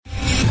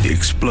The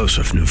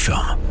explosive new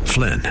film,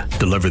 Flynn,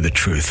 deliver the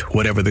truth,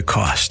 whatever the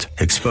cost,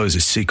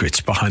 exposes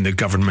secrets behind the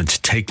government's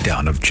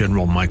takedown of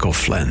General Michael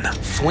Flynn.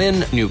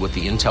 Flynn knew what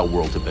the intel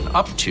world had been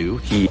up to.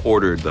 He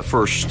ordered the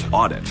first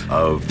audit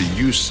of the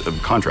use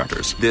of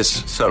contractors.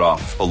 This set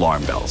off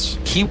alarm bells.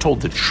 He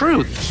told the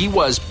truth. He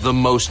was the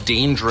most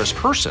dangerous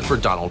person for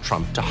Donald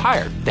Trump to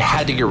hire. They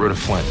had to get rid of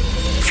Flynn.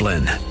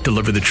 Flynn,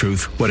 deliver the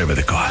truth, whatever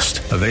the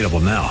cost. Available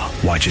now.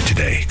 Watch it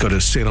today. Go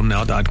to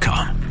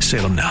salemnow.com.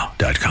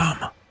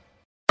 salemnow.com.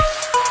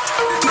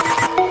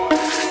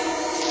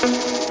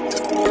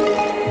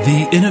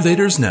 The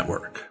Innovators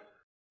Network.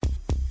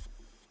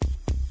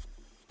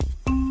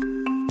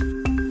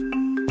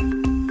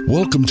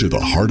 Welcome to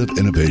the Heart of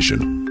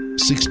Innovation.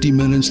 60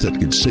 minutes that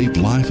could save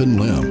life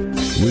and limb,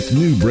 with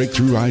new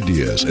breakthrough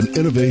ideas and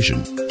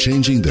innovation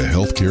changing the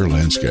healthcare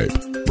landscape.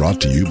 Brought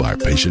to you by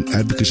patient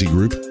advocacy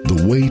group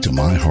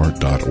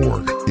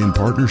thewaytomyheart.org in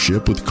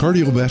partnership with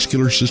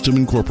Cardiovascular System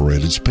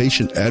Incorporated's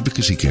patient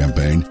advocacy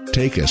campaign,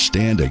 Take a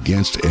Stand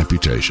Against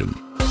Amputation.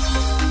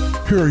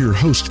 Here are your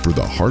hosts for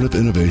the Heart of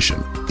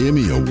Innovation,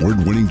 Emmy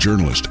Award-winning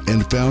journalist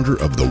and founder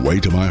of The Way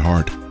to My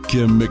Heart,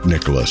 Kim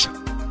McNicholas,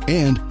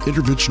 and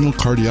interventional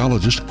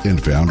cardiologist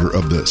and founder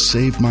of the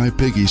Save My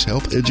Piggies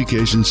Health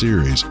Education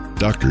Series,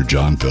 Dr.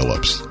 John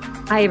Phillips.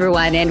 Hi,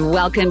 everyone, and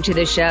welcome to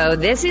the show.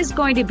 This is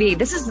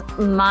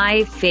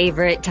my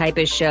favorite type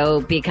of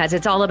show because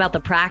it's all about the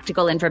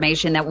practical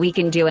information that we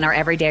can do in our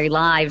everyday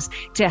lives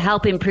to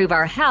help improve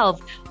our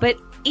health. But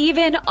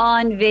even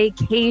on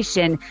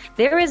vacation,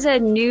 there is a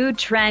new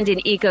trend in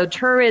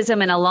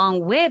ecotourism, and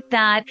along with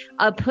that,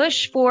 a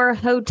push for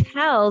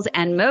hotels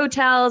and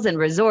motels and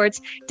resorts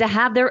to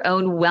have their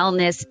own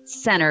wellness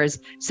centers.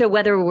 So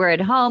whether we're at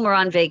home or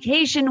on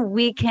vacation,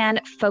 we can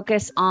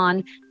focus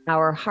on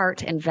our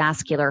heart and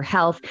vascular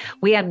health.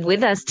 We have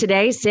with us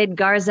today Sid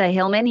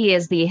Garza-Hillman. He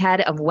is the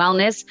head of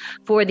wellness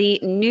for the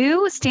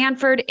new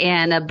Stanford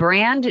and a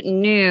brand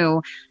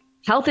new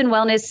Health and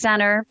Wellness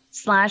Center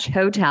 /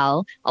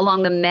 hotel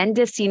along the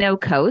Mendocino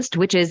coast,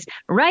 which is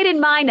right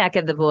in my neck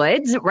of the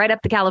woods, right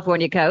up the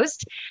California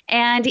coast.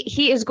 And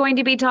he is going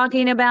to be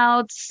talking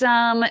about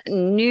some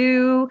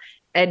new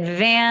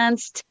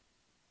advanced,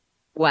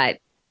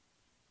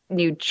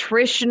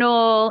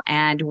 nutritional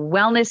and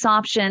wellness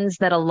options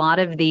that a lot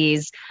of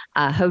these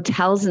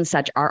hotels and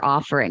such are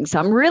offering. So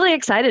I'm really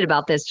excited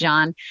about this,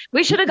 John.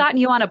 We should have gotten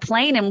you on a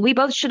plane and we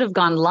both should have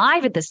gone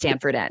live at the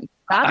Stanford Inn.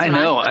 I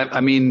know.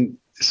 I mean,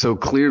 so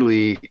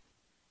clearly,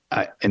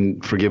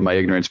 and forgive my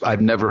ignorance, I've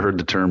never heard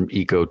the term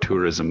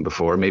ecotourism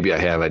before. Maybe I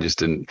have. I just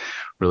didn't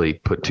really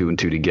put two and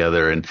two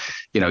together. And,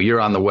 you're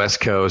on the West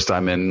Coast.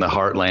 I'm in the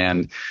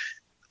heartland.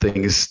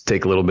 Things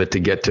take a little bit to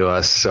get to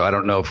us. So I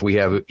don't know if we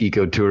have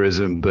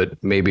ecotourism,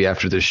 but maybe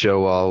after this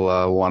show,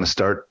 I'll want to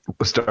start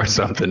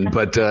something.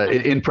 But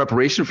in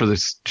preparation for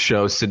this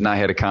show, Sid and I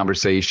had a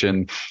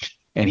conversation.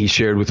 And he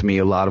shared with me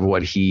a lot of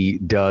what he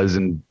does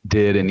and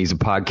did. And he's a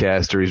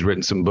podcaster. He's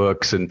written some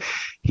books, and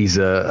he's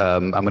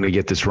I'm going to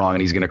get this wrong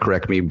and he's going to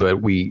correct me,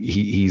 but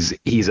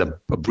he's a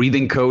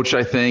breathing coach,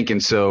 I think.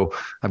 And so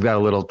I've got a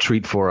little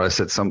treat for us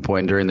at some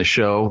point during the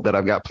show that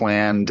I've got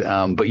planned.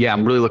 But yeah,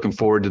 I'm really looking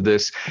forward to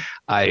this.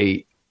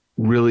 I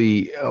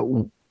really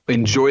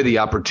enjoy the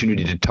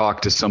opportunity to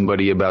talk to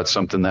somebody about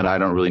something that I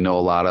don't really know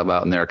a lot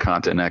about, and they're a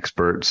content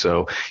expert.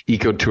 So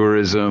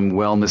ecotourism,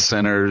 wellness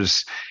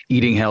centers,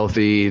 eating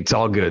healthy, it's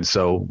all good.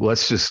 So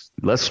let's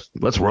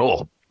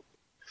roll.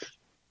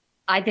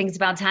 I think it's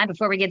about time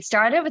before we get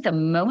started with a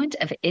moment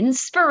of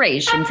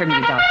inspiration from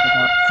you, Dr.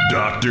 Phillips.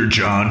 Dr.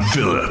 John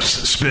Phillips,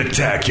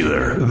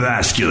 spectacular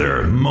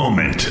vascular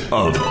moment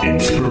of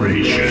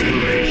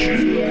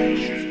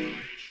inspiration.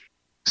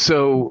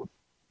 So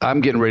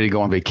I'm getting ready to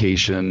go on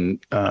vacation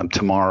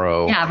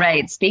tomorrow. Yeah,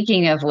 right.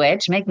 Speaking of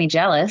which, make me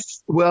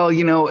jealous. Well,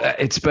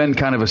 it's been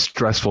kind of a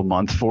stressful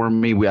month for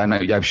me. I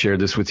know I've shared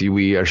this with you.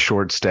 We are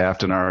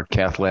short-staffed in our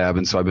cath lab,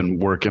 and so I've been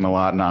working a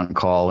lot and on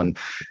call, and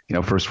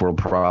first world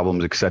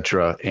problems, et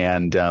cetera.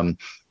 And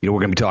we're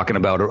going to be talking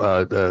about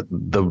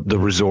the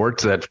resort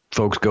that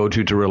folks go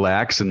to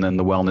relax, and then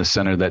the wellness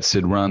center that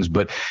Sid runs.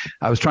 But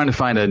I was trying to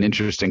find an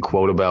interesting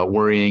quote about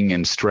worrying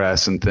and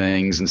stress and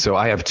things, and so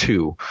I have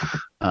two.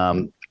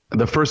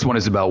 The first one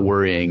is about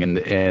worrying,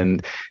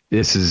 and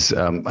this is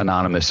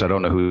anonymous. I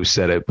don't know who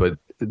said it, but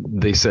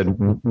they said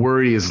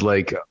worry is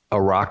like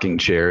a rocking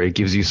chair. It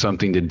gives you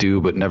something to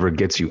do, but never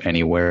gets you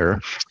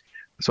anywhere.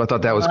 So I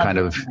thought that was kind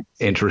of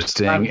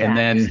interesting. And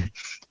then,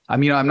 I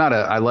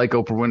like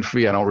Oprah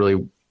Winfrey. I don't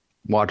really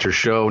watch her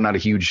show, not a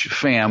huge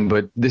fan,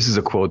 but this is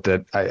a quote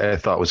that I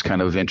thought was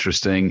kind of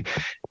interesting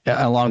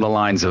along the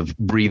lines of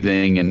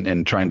breathing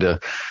and trying to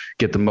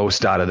get the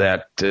most out of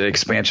that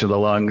expansion of the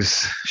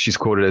lungs. She's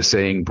quoted as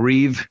saying,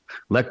 "Breathe,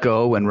 let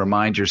go, and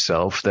remind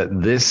yourself that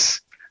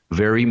this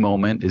very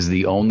moment is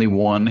the only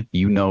one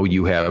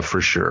you have for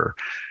sure."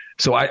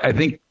 So I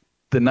think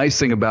the nice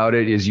thing about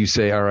it is you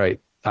say, all right,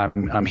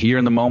 I'm here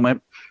in the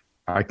moment.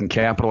 I can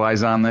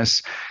capitalize on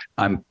this.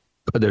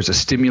 There's a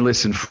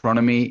stimulus in front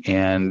of me,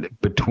 and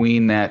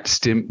between that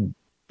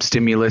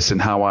stimulus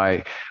and how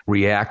I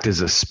react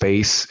is a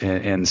space.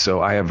 And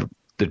so I have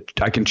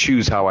I can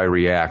choose how I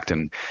react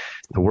and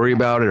to worry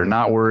about it or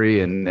not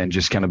worry and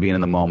just kind of being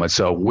in the moment.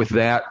 So with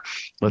that,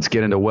 let's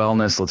get into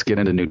wellness. Let's get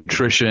into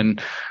nutrition.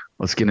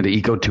 Let's get into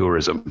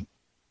ecotourism.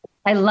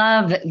 I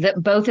love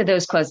both of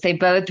those quotes. They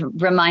both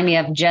remind me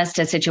of just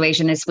a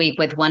situation this week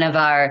with one of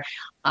our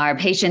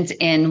patients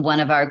in one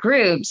of our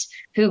groups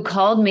who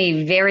called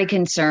me very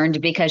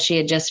concerned because she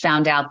had just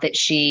found out that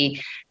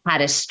she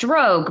had a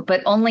stroke,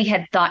 but only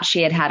had thought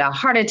she had had a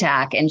heart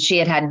attack, and she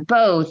had had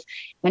both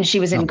when she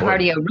was in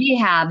cardio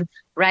rehab,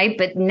 right?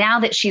 But now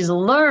that she's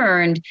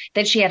learned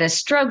that she had a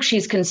stroke,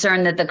 she's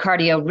concerned that the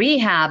cardio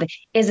rehab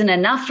isn't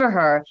enough for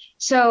her.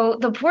 So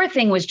the poor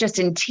thing was just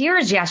in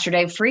tears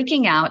yesterday,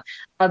 freaking out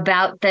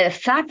about the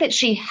fact that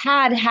she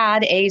had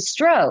had a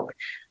stroke.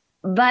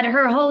 But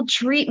her whole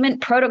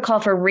treatment protocol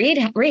for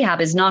rehab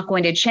is not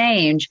going to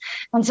change.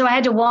 And so I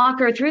had to walk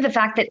her through the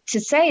fact that to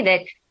say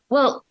that,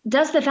 well,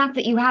 does the fact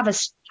that you had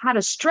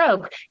a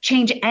stroke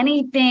change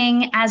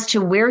anything as to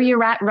where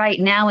you're at right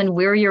now and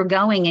where you're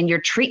going in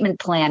your treatment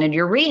plan and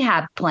your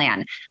rehab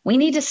plan? We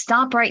need to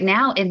stop right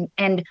now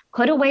and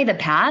put away the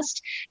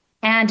past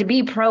and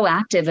be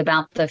proactive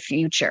about the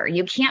future.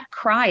 You can't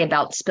cry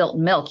about spilt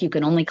milk. You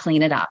can only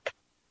clean it up.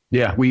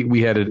 Yeah,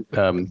 we had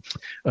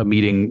a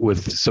meeting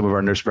with some of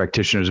our nurse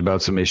practitioners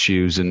about some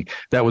issues, and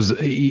that was,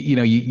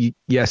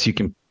 yes, you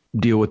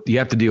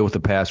have to deal with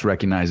the past,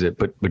 recognize it,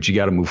 but you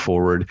got to move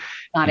forward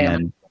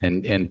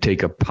and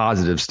take a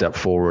positive step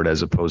forward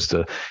as opposed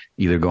to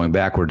either going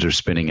backwards or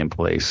spinning in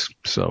place.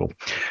 So,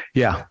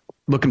 yeah,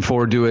 looking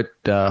forward to it.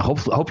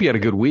 Hope you had a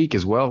good week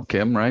as well,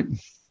 Kim, right?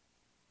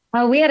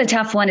 Oh, we had a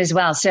tough one as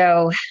well.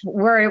 So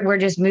we're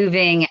just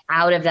moving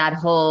out of that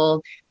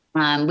whole.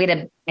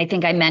 I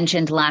think I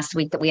mentioned last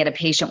week that we had a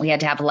patient we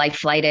had to have life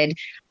flighted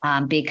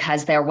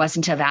because there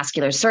wasn't a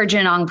vascular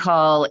surgeon on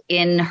call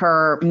in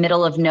her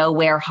middle of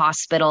nowhere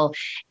hospital.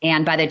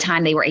 And by the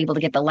time they were able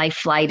to get the life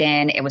flight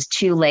in, it was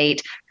too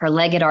late. Her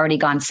leg had already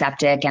gone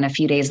septic. And a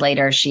few days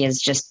later, she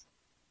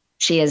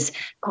is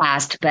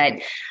passed. But,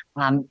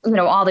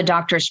 all the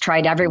doctors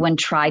tried, everyone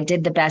tried,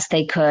 did the best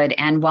they could.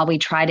 And while we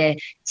try to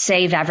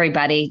save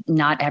everybody,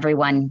 not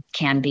everyone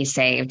can be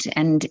saved.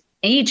 And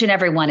each and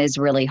every one is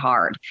really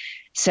hard.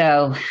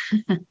 So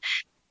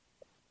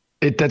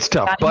that's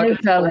tough. But move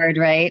forward,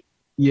 right?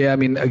 Yeah, I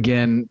mean,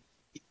 again,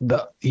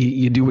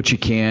 you do what you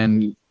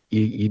can.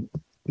 You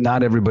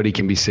not everybody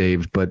can be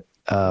saved, but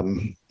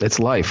it's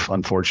life,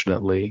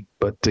 unfortunately.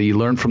 But you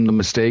learn from the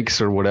mistakes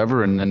or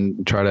whatever, and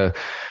then try to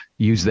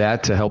use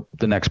that to help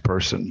the next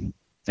person.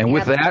 And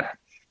with that,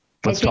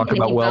 let's talk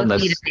about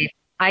wellness.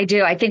 I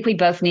do. I think we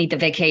both need the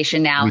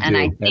vacation now. And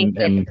I think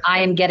that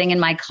I am getting in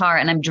my car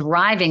and I'm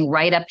driving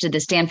right up to the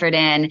Stanford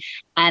Inn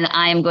and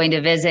I am going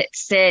to visit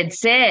Sid.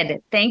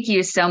 Sid, thank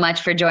you so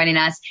much for joining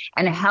us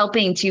and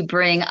helping to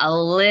bring a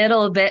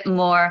little bit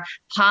more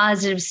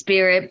positive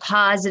spirit,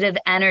 positive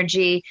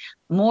energy,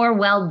 more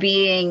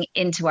well-being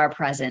into our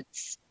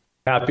presence.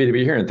 Happy to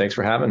be here and thanks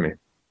for having me.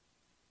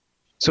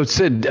 So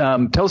Sid,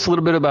 tell us a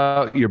little bit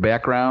about your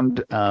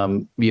background,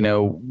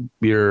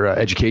 your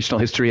educational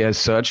history as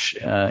such,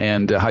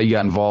 and how you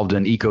got involved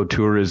in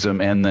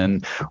ecotourism and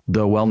then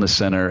the wellness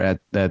center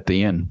at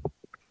the inn.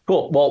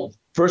 Cool. Well,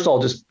 first I'll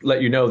just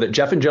let you know that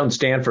Jeff and Joan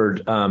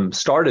Stanford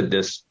started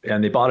this,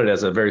 and they bought it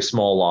as a very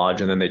small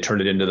lodge, and then they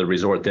turned it into the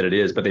resort that it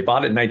is. But they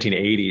bought it in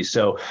 1980.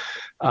 So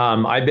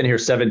I've been here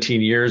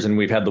 17 years, and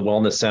we've had the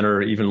wellness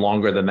center even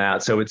longer than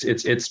that. So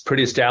it's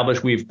pretty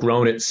established. We've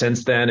grown it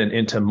since then and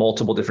into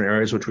multiple different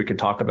areas, which we could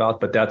talk about.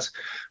 But that's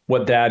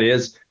what that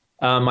is.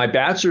 My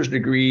bachelor's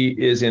degree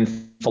is in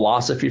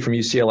philosophy from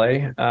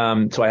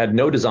UCLA. So I had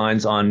no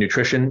designs on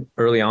nutrition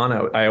early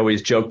on. I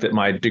always joked that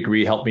my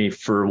degree helped me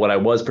for what I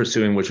was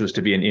pursuing, which was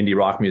to be an indie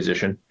rock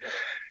musician.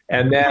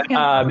 And then,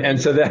 and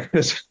so that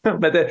was,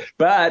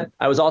 but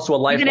I was also a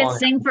lifelong. You're going to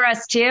sing for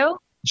us too?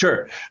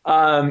 Sure.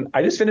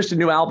 I just finished a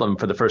new album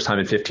for the first time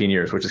in 15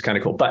 years, which is kind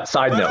of cool. But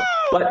side note,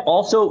 but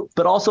also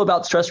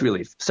about stress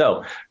relief.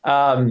 So,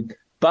 I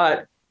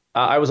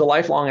was a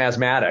lifelong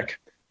asthmatic.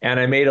 And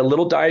I made a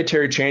little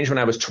dietary change when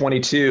I was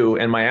 22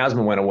 and my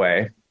asthma went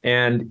away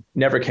and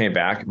never came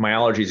back. My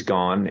allergies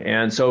gone.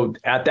 And so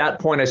at that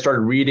point, I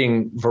started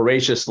reading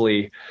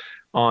voraciously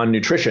on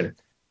nutrition.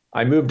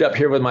 I moved up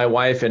here with my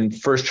wife and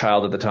first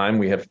child at the time.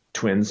 We have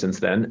twins since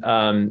then.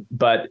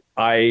 But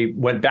I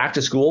went back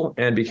to school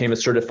and became a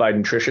certified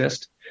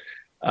nutritionist.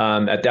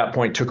 At that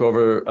point, took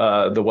over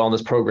the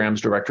wellness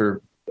programs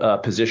director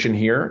position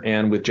here.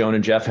 And with Joan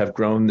and Jeff have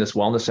grown this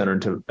wellness center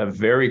into a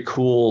very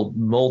cool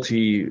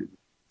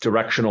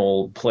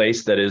multi-directional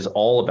place that is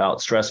all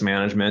about stress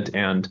management.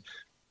 And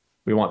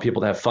we want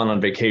people to have fun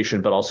on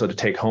vacation, but also to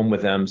take home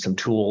with them some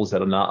tools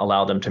that will not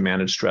allow them to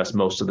manage stress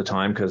most of the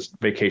time, because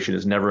vacation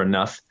is never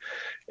enough.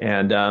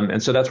 And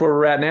so that's where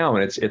we're at now.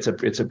 And it's a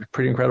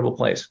pretty incredible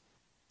place.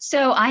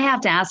 So I have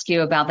to ask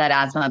you about that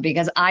asthma,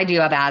 because I do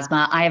have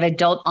asthma. I have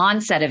adult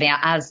onset of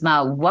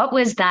asthma. What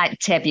was that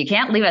tip? You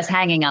can't leave us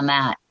hanging on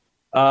that.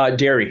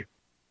 Dairy.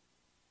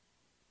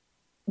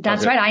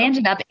 That's right. I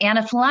ended up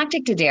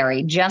anaphylactic to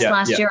dairy just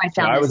last year. I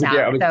found this out.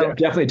 I was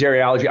definitely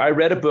dairy allergy. I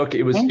read a book.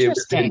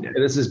 Interesting.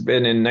 This has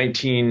been in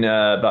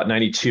about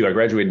 92. I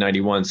graduated in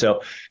 91.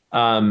 So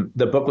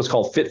the book was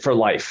called Fit for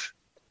Life.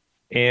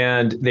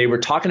 And they were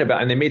talking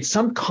about, and they made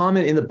some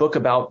comment in the book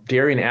about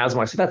dairy and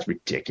asthma. I said, that's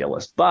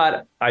ridiculous.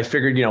 But I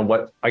figured,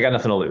 what, I got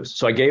nothing to lose.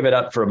 So I gave it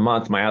up for a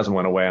month. My asthma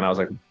went away. And I was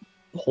like,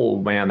 oh,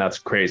 man, that's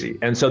crazy.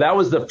 And so that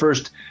was the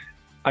first.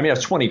 I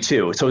was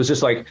 22. So it was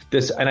just like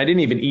this. And I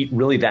didn't even eat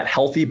really that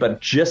healthy. But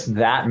just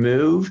that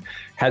move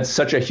had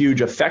such a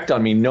huge effect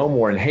on me. No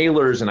more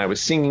inhalers. And I was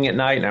singing at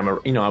night. And I'm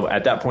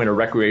at that point, a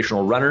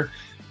recreational runner.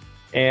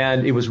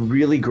 And it was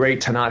really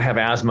great to not have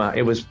asthma.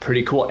 It was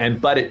pretty cool.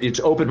 But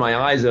it's opened my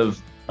eyes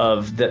of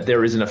that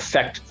there is an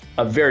effect,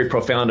 a very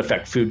profound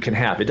effect food can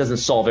have. It doesn't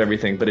solve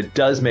everything, but it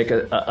does make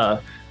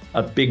a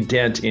big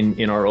dent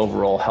in our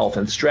overall health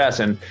and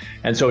stress. And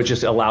so it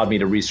just allowed me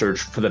to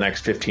research for the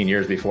next 15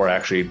 years before I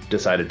actually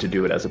decided to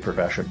do it as a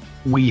profession.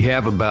 We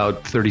have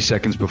about 30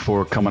 seconds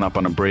before coming up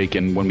on a break.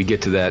 And when we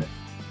get to that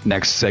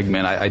next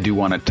segment, I do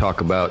want to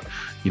talk about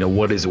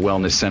what is a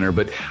wellness center,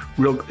 but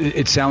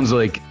it sounds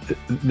like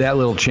that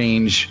little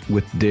change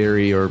with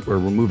dairy or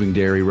removing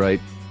dairy,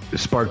 right,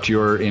 sparked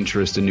your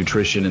interest in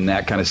nutrition, and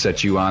that kind of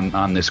set you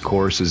on this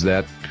course. Is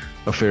that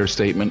a fair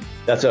statement?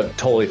 That's a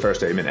totally fair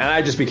statement. And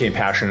I just became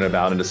passionate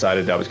about it and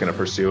decided I was going to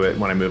pursue it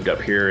when I moved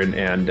up here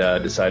and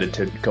decided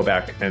to go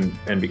back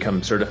and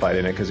become certified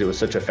in it because it was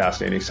such a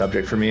fascinating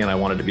subject for me. And I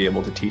wanted to be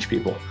able to teach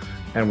people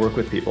and work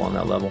with people on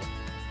that level.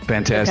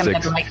 Fantastic.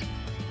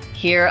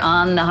 Here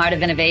on The Heart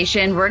of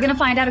Innovation, we're going to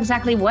find out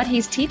exactly what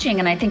he's teaching,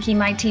 and I think he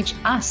might teach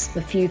us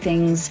a few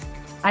things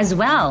as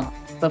well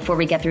before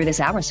we get through this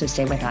hour, so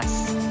stay with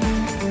us.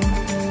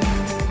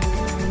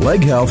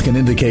 Leg health can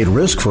indicate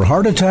risk for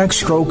heart attack,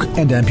 stroke,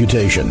 and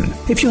amputation.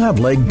 If you have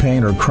leg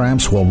pain or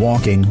cramps while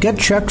walking, get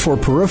checked for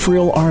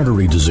peripheral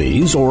artery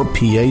disease, or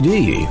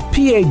PAD.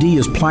 PAD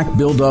is plaque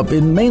buildup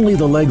in mainly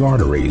the leg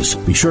arteries.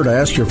 Be sure to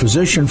ask your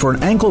physician for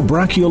an ankle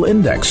brachial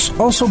index,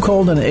 also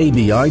called an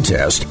ABI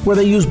test, where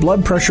they use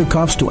blood pressure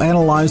cuffs to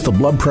analyze the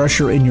blood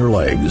pressure in your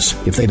legs.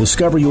 If they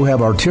discover you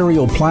have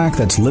arterial plaque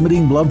that's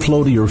limiting blood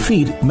flow to your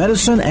feet,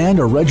 medicine and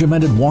a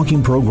regimented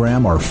walking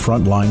program are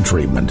frontline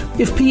treatment.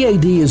 If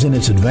PAD is in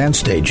its advanced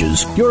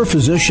stages, your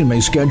physician may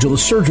schedule a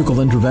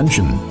surgical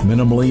intervention.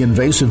 Minimally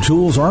invasive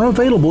tools are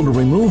available to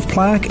remove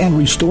plaque and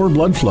restore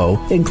blood flow,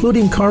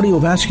 including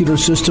Cardiovascular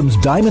System's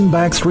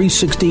Diamondback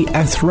 360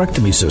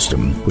 atherectomy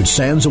system, which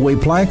sands away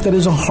plaque that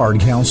is a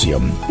hard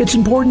calcium. It's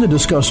important to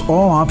discuss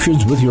all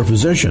options with your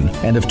physician,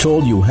 and if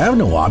told you have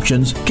no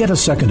options, get a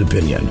second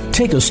opinion.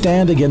 Take a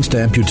stand against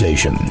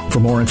amputation. For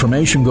more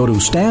information, go to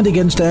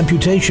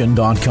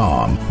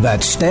standagainsamputation.com.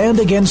 That's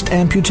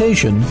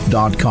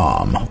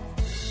standagainsamputation.com.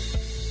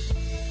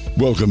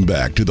 Welcome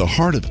back to the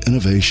Heart of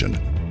Innovation.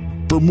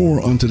 For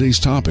more on today's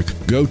topic,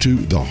 go to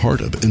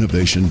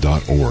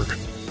theheartofinnovation.org.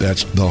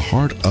 That's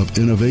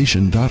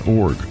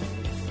theheartofinnovation.org.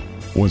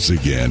 Once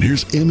again,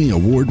 here's Emmy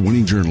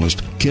Award-winning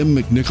journalist Kim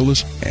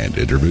McNicholas and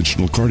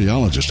interventional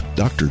cardiologist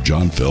Dr.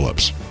 John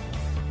Phillips.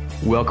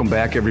 Welcome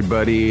back,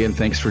 everybody, and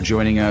thanks for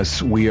joining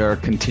us. We are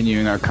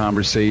continuing our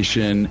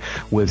conversation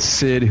with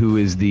Sid, who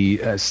is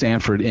the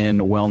Stanford Inn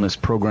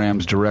Wellness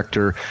Programs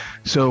Director.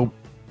 So,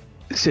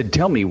 Sid,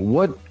 tell me,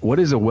 what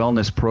is a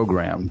wellness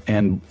program,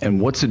 and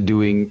what's it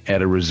doing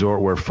at a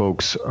resort where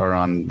folks are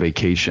on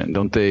vacation?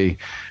 Don't they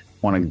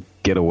want to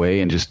get away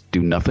and just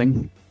do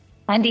nothing?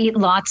 And eat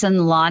lots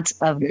and lots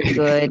of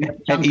good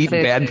and eat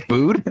food. Bad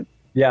food?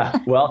 Yeah,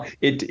 well,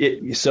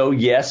 so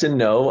yes and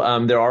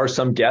no. There are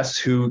some guests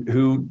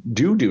who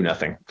do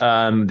nothing.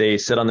 They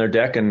sit on their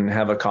deck and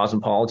have a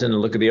cosmopolitan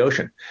and look at the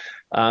ocean.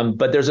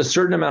 But there's a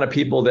certain amount of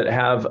people that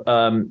have,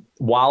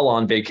 while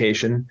on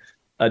vacation,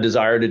 a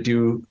desire to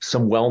do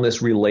some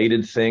wellness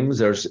related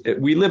things.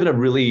 We live in a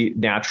really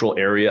natural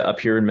area up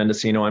here in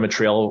Mendocino. I'm a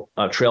trail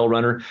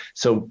runner.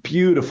 So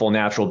beautiful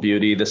natural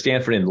beauty. The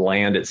Stanford Inn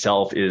land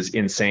itself is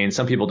insane.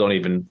 Some people don't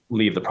even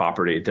leave the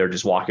property. They're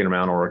just walking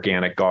around our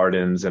organic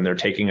gardens, and they're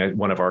taking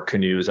one of our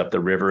canoes up the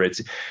river.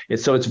 It's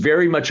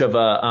very much of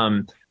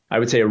a, I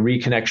would say, a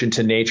reconnection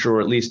to nature,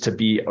 or at least to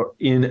be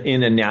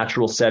in a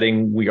natural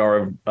setting. We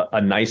are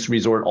a nice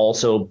resort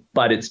also,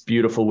 but it's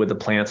beautiful with the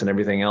plants and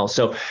everything else.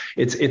 So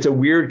it's a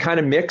weird kind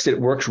of mix. It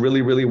works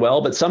really, really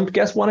well. But some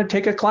guests want to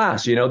take a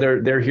class.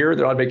 They're here,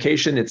 they're on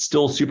vacation. It's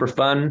still super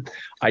fun.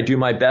 I do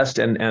my best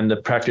and the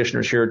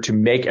practitioners here to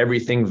make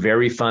everything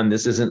very fun.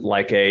 This isn't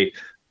like a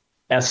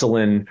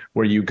Esalen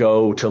where you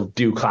go to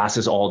do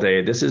classes all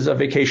day. This is a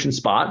vacation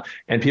spot,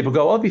 and people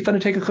go, oh, it'd be fun to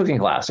take a cooking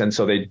class. And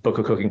so they book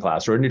a cooking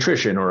class, or a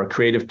nutrition, or a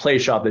creative play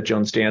shop that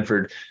Joan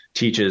Stanford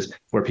teaches,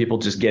 where people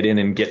just get in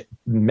and get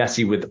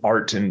messy with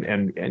art and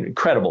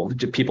incredible.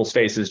 People's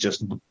faces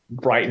just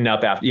brighten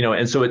up after,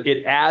 and so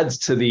it adds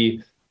to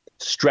the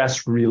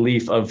stress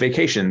relief of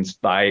vacations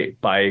by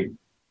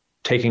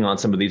taking on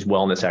some of these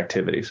wellness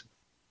activities.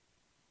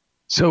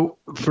 So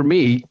for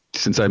me,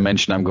 since I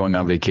mentioned I'm going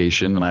on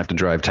vacation and I have to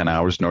drive 10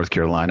 hours to North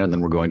Carolina, and then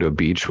we're going to a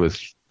beach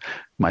with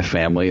my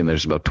family, and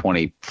there's about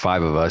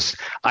 25 of us,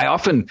 I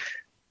often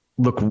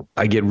look,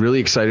 I get really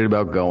excited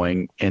about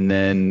going, and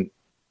then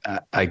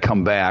I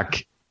come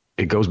back,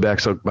 it goes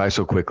by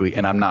so quickly,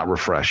 and I'm not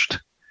refreshed.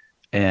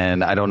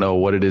 And I don't know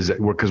what it is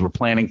because we're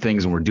planning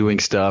things and we're doing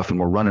stuff and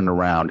we're running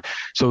around.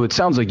 So it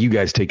sounds like you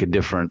guys take a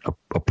different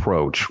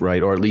approach,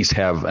 right? Or at least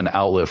have an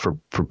outlet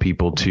for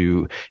people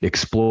to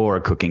explore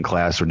a cooking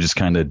class or just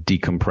kind of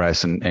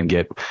decompress and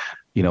get,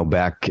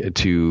 back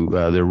to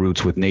their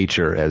roots with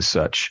nature as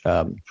such.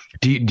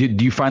 Do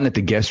you find that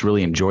the guests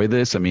really enjoy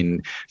this? I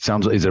mean,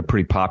 is it a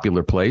pretty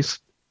popular place?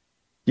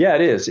 Yeah,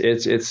 it is.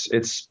 It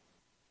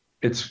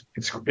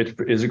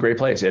is a great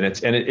place, and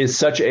it is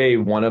such a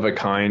one of a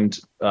kind.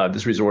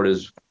 This resort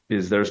is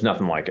there's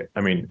nothing like it. I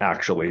mean,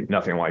 actually,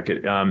 nothing like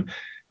it.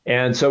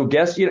 And so,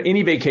 guests,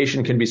 any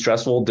vacation can be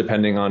stressful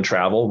depending on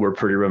travel. We're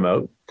pretty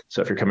remote,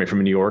 so if you're coming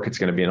from New York, it's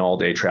going to be an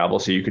all-day travel.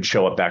 So you could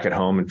show up back at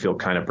home and feel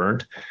kind of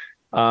burnt.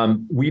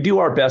 We do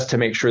our best to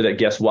make sure that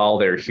guests, while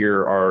they're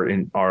here,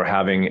 are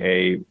having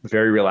a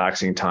very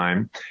relaxing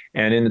time,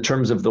 and in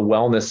terms of the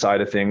wellness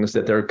side of things,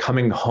 that they're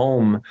coming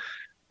home.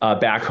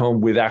 Back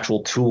home with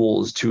actual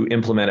tools to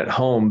implement at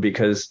home,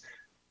 because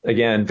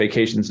again,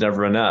 vacation's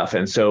never enough.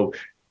 And so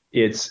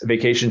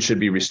vacation should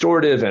be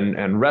restorative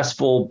and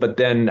restful, but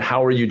then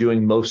how are you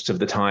doing most of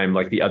the time,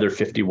 like the other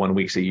 51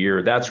 weeks a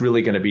year? That's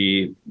really going to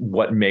be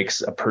what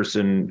makes a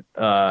person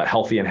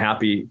healthy and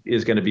happy,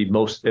 is going to be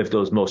most of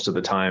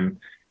the time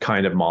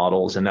kind of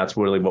models. And that's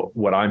really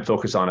what I'm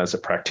focused on as a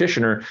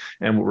practitioner.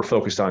 And what we're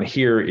focused on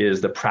here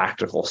is the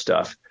practical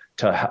stuff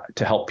to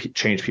help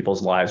change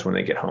people's lives when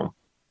they get home.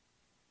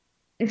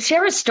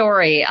 Share a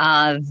story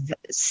of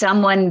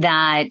someone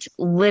that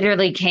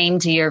literally came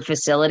to your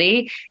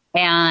facility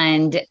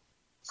and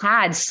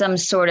had some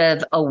sort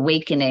of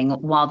awakening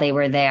while they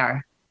were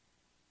there.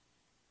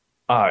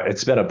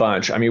 It's been a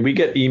bunch. I mean, we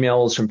get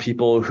emails from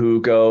people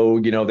who go,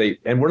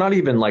 and we're not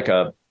even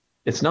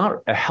it's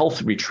not a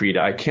health retreat.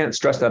 I can't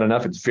stress that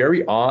enough. It's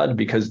very odd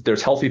because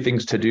there's healthy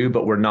things to do,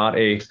 but we're not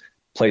a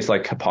place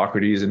like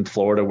Hippocrates in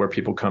Florida where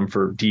people come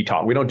for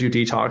detox. We don't do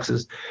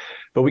detoxes.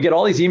 But we get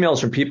all these emails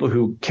from people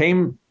who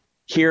came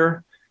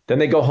here, then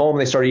they go home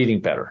and they start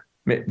eating better.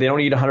 They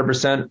don't eat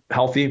 100%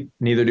 healthy,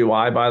 neither do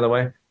I, by the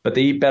way, but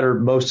they eat better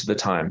most of the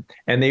time.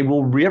 And they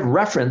will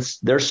reference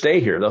their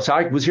stay here. They'll say,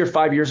 I was here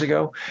 5 years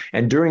ago,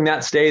 and during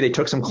that stay, they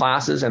took some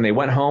classes and they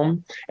went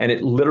home, and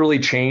it literally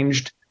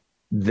changed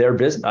their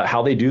business,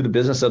 how they do the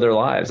business of their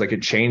lives. Like,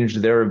 it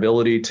changed their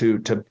ability to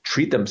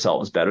treat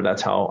themselves better.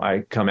 That's how I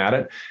come at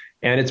it.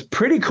 And it's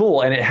pretty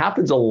cool. And it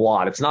happens a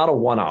lot. It's not a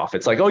one-off.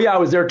 It's like, oh, yeah, I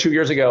was there 2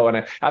 years ago.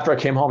 And after I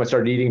came home, I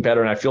started eating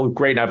better and I feel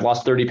great. And I've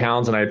lost 30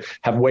 pounds and I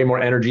have way more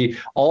energy,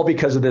 all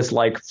because of this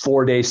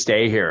 4-day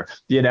stay here,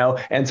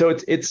 And so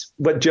it's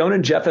what Joan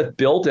and Jeff have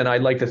built. And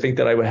I'd like to think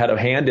that I would have had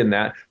a hand in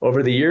that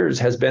over the years,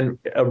 has been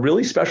a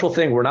really special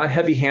thing. We're not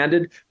heavy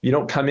handed. You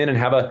don't come in and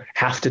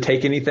have to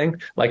take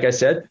anything, like I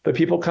said, but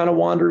people kind of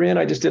wander in.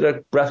 I just did a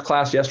breath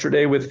class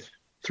yesterday with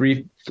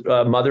 3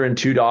 mother and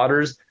 2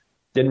 daughters.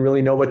 Didn't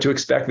really know what to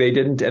expect. They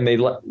didn't. And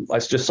I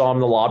just saw them in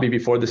the lobby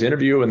before this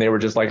interview, and they were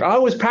just like, I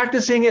was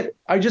practicing it.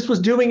 I just was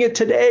doing it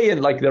today.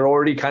 And they're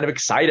already kind of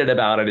excited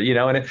about it,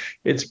 and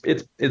it's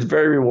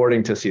very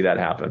rewarding to see that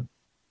happen.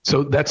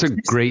 So that's a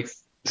great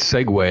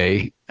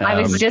segue. I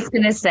was just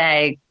going to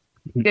say,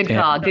 good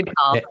call.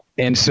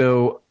 And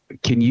so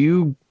can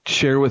you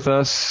share with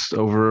us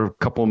over a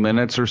couple of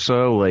minutes or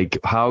so,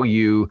 how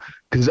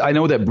because I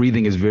know that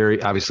breathing is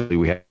obviously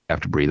we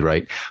have to breathe,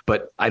 right?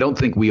 But I don't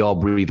think we all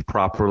breathe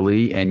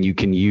properly, and you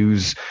can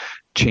use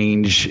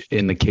change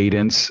in the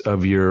cadence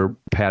of your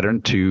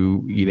pattern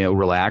to,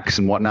 relax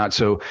and whatnot.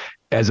 So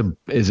is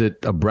it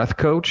a breath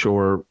coach,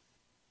 or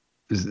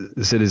is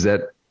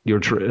that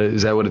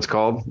what it's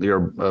called?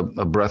 You're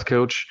a breath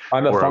coach?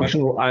 I'm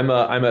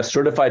a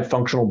certified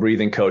functional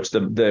breathing coach.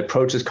 The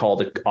approach is called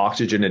the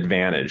Oxygen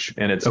Advantage,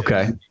 and it's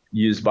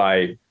used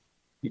by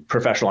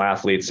professional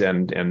athletes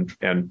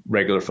and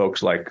regular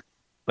folks like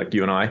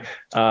you and I.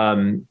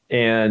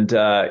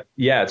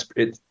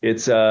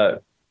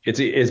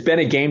 It's been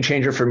a game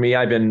changer for me.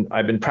 I've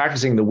been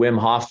practicing the Wim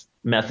Hof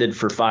method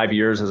for 5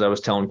 years, as I was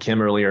telling Kim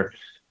earlier.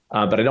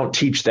 But I don't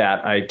teach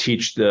that. I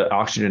teach the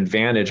Oxygen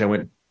Advantage. I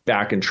went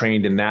back and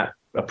trained in that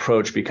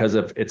approach because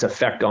of its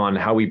effect on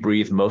how we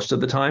breathe most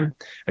of the time.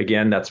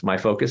 Again, that's my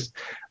focus.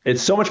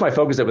 It's so much my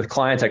focus that with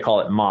clients, I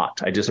call it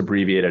MOT. I just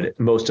abbreviated it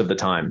most of the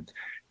time.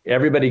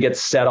 Everybody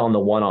gets set on the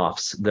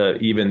one-offs. I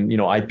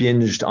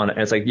binged on it.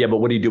 It's like, yeah, but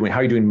what are you doing? How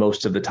are you doing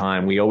most of the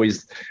time? We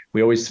always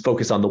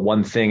focus on the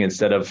one thing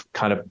instead of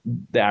kind of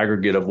the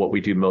aggregate of what we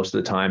do most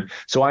of the time.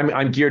 So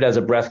I'm geared as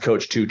a breath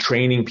coach to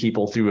training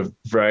people through a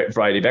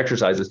variety of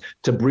exercises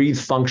to breathe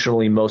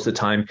functionally most of the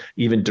time,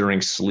 even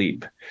during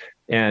sleep.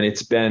 And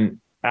it's been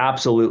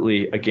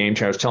absolutely a game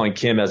changer. I was telling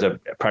Kim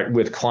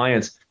with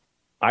clients,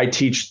 I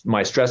teach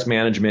my stress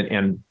management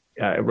and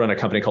run a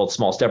company called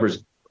Small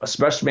Steppers,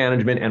 stress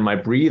management and my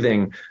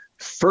breathing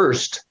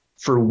first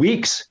for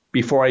weeks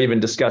before I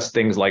even discuss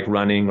things like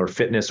running or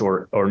fitness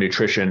or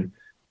nutrition.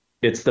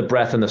 It's the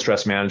breath and the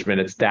stress management.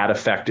 It's that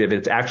effective.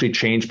 It's actually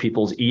changed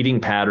people's eating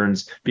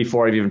patterns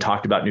before I've even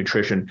talked about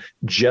nutrition,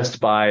 just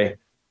by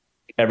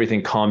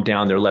everything calmed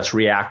down. They're less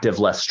reactive,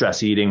 less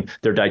stress eating.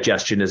 Their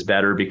digestion is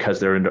better because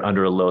they're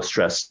under a low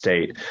stress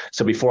state.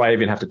 So before I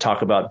even have to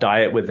talk about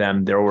diet with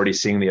them, they're already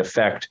seeing the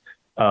effect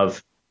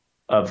of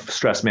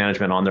stress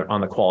management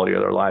on the quality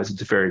of their lives.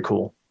 It's very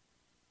cool.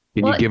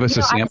 Can you give us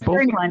a sample?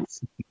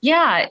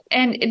 Yeah.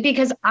 And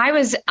because I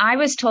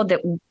was told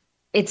that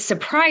it's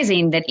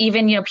surprising that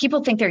even,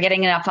 people think they're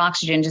getting enough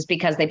oxygen just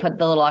because they put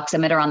the little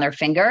oximeter on their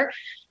finger,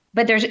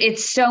 but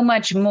it's so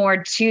much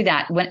more to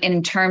that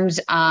in terms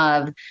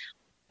of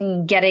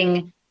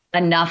getting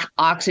enough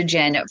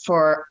oxygen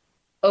for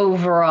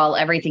overall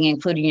everything,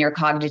 including your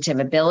cognitive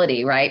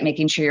ability, right?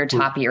 Making sure you're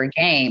top of your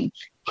game.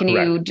 Can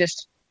you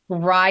just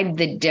ride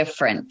the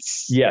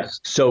difference? Yes.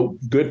 So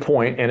good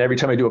point. And every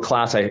time I do a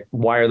class, I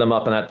wire them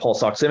up on that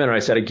pulse oximeter. I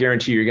said, I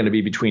guarantee you're going to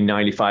be between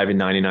 95 and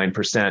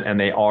 99%. And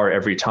they are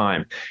every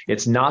time.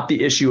 It's not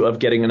the issue of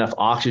getting enough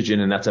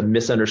oxygen. And that's a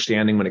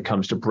misunderstanding when it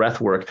comes to breath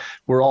work.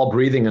 We're all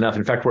breathing enough.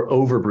 In fact, we're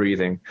over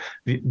breathing.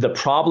 The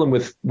problem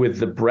with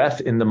the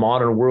breath in the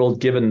modern world,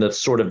 given the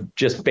sort of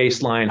just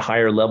baseline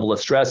higher level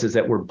of stress, is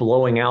that we're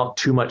blowing out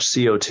too much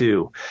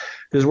CO2.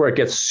 This is where it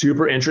gets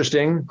super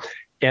interesting.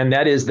 And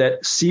that is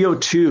that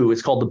CO2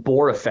 is called the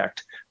Bohr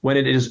effect. When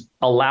it is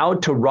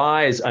allowed to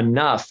rise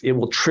enough, it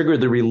will trigger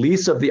the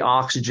release of the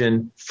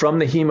oxygen from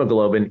the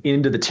hemoglobin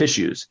into the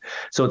tissues.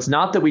 So it's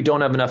not that we don't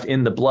have enough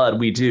in the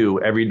blood. We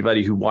do.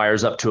 Everybody who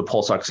wires up to a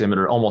pulse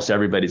oximeter, almost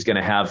everybody's going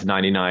to have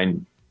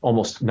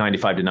almost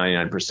 95 to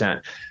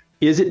 99%.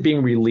 Is it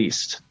being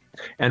released?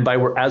 And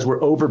as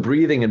we're over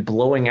breathing and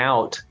blowing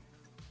out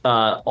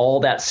all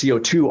that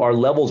CO2, our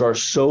levels are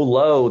so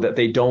low that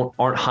they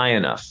aren't high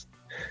enough.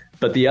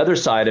 But the other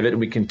side of it, and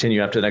we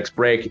continue after the next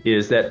break,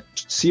 is that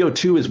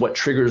CO2 is what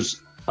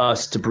triggers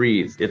us to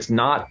breathe. It's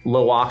not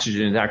low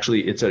oxygen.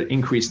 It's an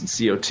increase in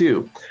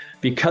CO2.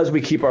 Because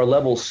we keep our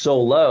levels so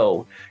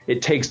low,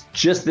 it takes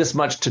just this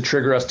much to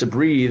trigger us to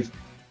breathe.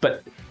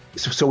 But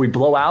so we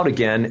blow out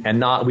again,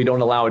 and we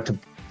don't allow it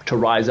to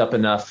rise up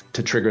enough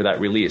to trigger that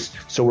release.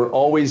 So we're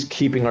always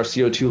keeping our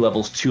CO2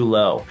 levels too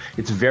low.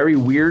 It's very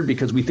weird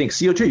because we think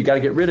CO2, you got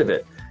to get rid of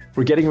it.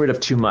 We're getting rid of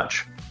too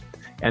much.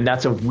 And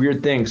that's a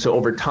weird thing. So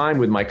over time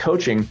with my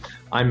coaching,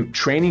 I'm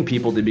training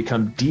people to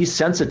become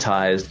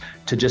desensitized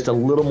to just a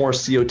little more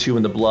CO2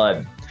 in the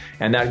blood.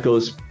 And that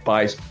goes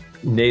by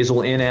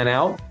nasal in and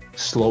out,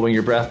 slowing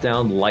your breath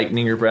down,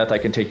 lightening your breath. I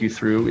can take you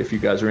through if you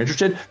guys are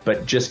interested,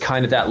 but just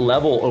kind of that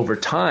level over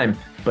time.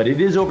 But it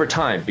is over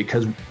time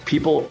because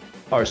people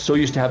are so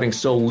used to having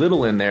so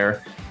little in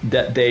there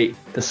that the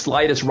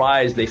slightest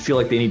rise, they feel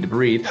like they need to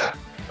breathe.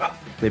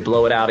 They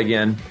blow it out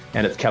again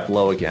and it's kept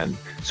low again.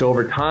 So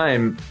over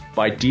time,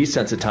 by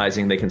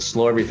desensitizing, they can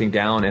slow everything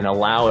down and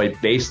allow a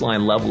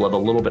baseline level of a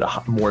little bit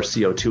more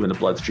CO2 in the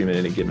bloodstream at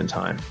any given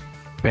time.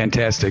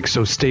 Fantastic.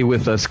 So stay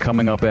with us.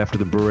 Coming up after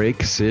the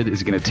break, Sid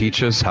is going to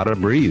teach us how to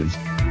breathe.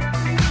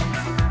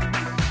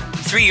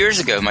 3 years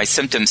ago, my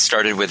symptoms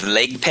started with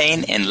leg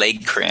pain and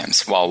leg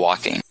cramps while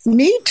walking.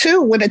 Me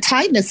too, with a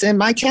tightness in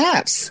my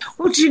calves.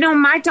 Well, do you know,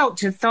 my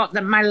doctor thought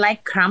that my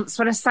leg cramps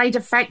were a side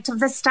effect of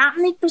the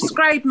statin he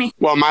prescribed me.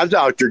 Well, my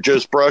doctor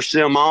just brushed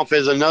them off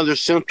as another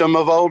symptom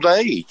of old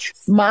age.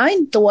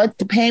 Mine thought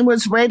the pain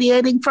was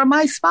radiating from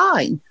my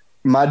spine.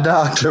 My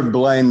doctor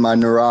blamed my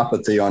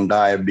neuropathy on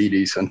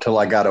diabetes until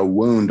I got a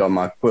wound on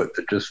my foot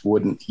that just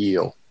wouldn't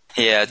heal.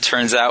 Yeah, it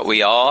turns out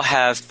we all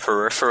have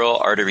peripheral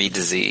artery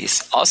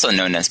disease, also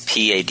known as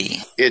PAD.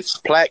 It's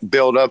plaque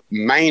buildup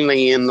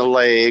mainly in the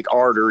leg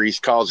arteries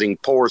causing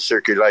poor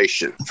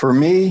circulation. For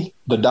me,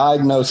 the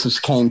diagnosis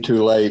came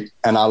too late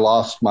and I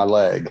lost my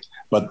leg,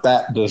 but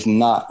that does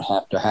not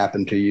have to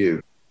happen to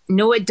you.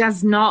 No, it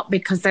does not,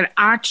 because there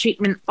are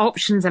treatment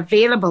options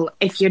available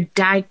if you're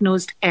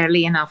diagnosed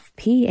early enough.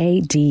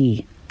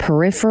 PAD.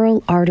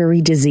 Peripheral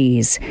artery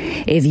disease.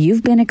 If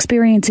you've been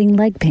experiencing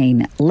leg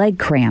pain, leg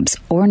cramps,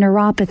 or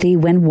neuropathy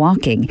when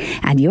walking,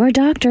 and your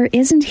doctor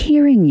isn't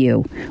hearing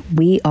you,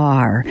 we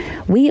are.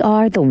 We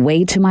are The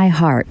Way to My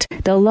Heart,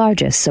 the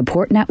largest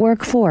support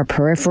network for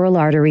peripheral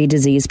artery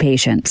disease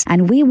patients,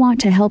 and we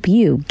want to help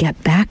you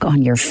get back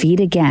on your feet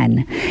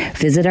again.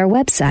 Visit our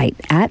website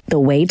at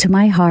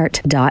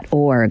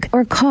thewaytomyheart.org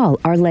or call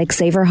our Leg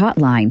Saver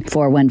hotline,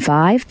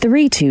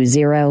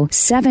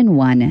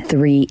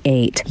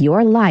 415-320-7138.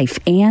 Your life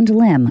and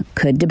limb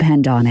could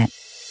depend on it.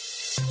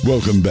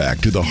 Welcome back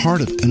to the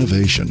Heart of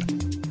Innovation.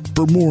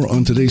 For more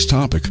on today's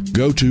topic,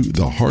 go to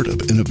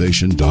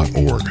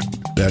theheartofinnovation.org.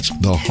 That's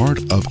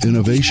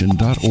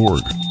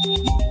theheartofinnovation.org.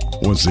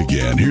 Once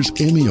again, here's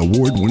Emmy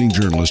Award-winning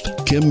journalist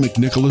Kim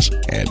McNicholas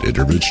and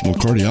interventional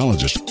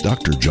cardiologist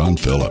Dr. John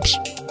Phillips.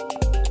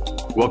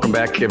 Welcome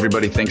back,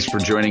 everybody. Thanks for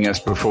joining us.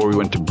 Before we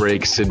went to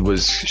break, Sid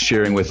was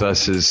sharing with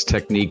us his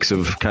techniques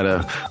of kind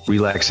of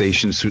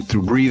relaxation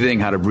through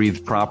breathing, how to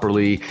breathe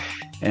properly.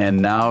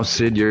 And now,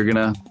 Sid, you're going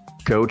to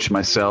coach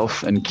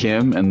myself and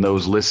Kim and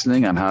those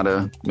listening on how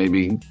to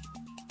maybe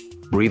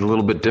breathe a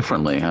little bit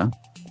differently, huh?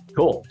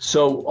 Cool.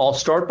 So I'll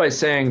start by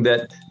saying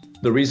that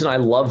the reason I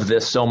love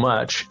this so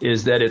much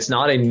is that it's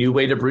not a new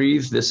way to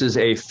breathe. This is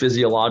a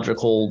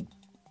physiological,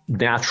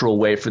 natural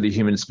way for the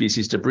human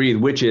species to breathe,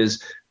 which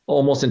is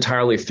almost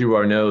entirely through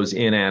our nose,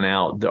 in and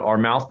out. Our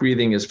mouth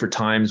breathing is for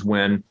times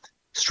when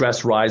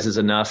stress rises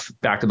enough.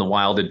 Back in the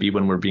wild, it'd be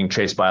when we're being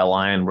chased by a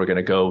lion, we're going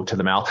to go to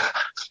the mouth.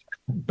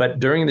 But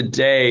during the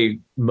day,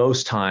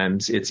 most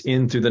times it's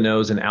in through the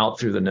nose and out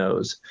through the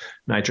nose.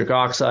 Nitric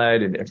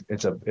oxide, and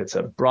it's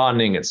a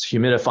broadening, it's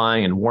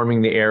humidifying and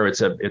warming the air.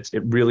 It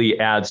really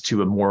adds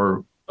to a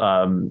more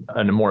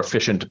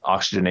efficient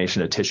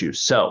oxygenation of tissue.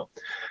 So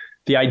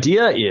the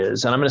idea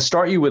is, and I'm going to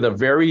start you with a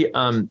very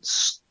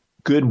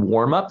good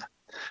warm up,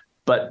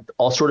 but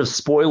I'll sort of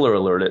spoiler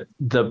alert it.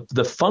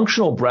 The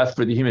functional breath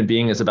for the human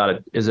being is about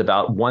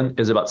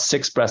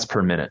 6 breaths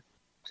per minute.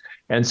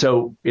 And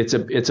so it's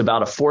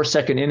about a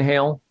 4-second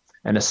inhale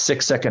and a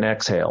 6-second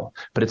exhale,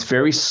 but it's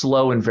very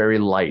slow and very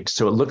light.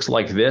 So it looks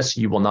like this.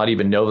 You will not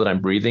even know that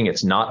I'm breathing.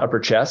 It's not upper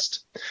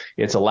chest.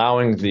 It's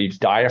allowing the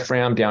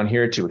diaphragm down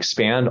here to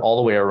expand all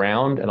the way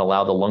around and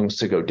allow the lungs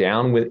to go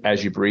down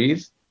as you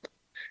breathe.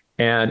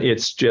 And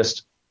it's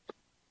just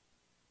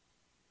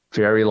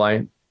very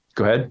light.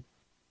 Go ahead.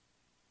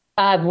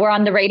 We're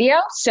on the radio.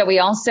 So we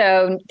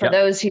also, for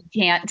those who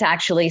can't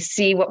actually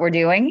see what we're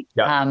doing,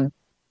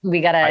 we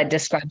got to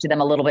describe to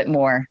them a little bit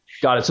more.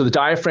 Got it. So the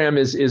diaphragm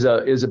is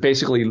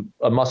basically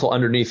a muscle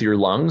underneath your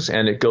lungs,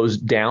 and it goes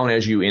down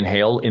as you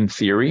inhale. In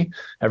theory,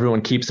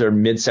 everyone keeps their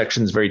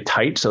midsections very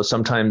tight, so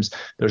sometimes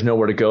there's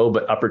nowhere to go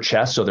but upper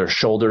chest. So their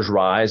shoulders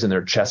rise and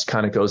their chest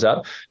kind of goes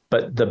up.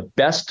 But the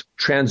best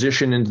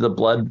transition into the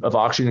blood of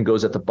oxygen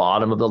goes at the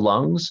bottom of the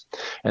lungs.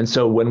 And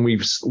so when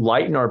we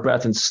lighten our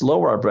breath and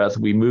slow our breath,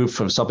 we move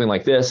from something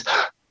like this,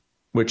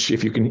 which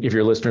if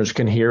your listeners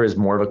can hear is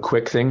more of a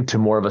quick thing, to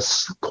more of a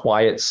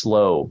quiet,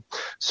 slow.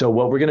 So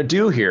what we're going to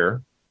do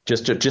here,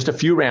 just a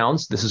few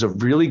rounds. This is a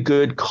really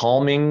good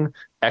calming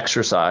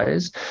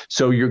exercise.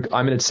 So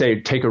I'm going to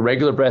say, take a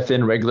regular breath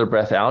in, regular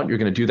breath out. You're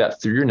going to do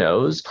that through your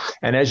nose.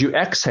 And as you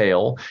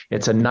exhale,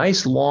 it's a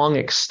nice, long,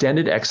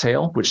 extended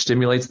exhale, which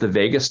stimulates the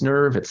vagus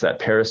nerve. It's that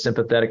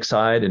parasympathetic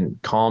side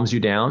and calms you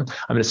down.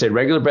 I'm going to say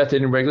regular breath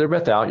in and regular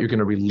breath out. You're going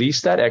to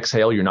release that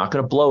exhale. You're not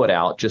going to blow it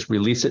out. Just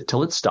release it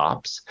till it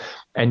stops.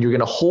 And you're going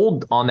to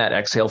hold on that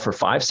exhale for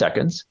 5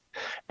 seconds.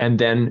 And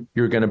then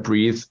you're going to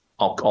breathe.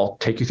 I'll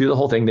take you through the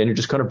whole thing. Then you're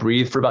just going to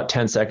breathe for about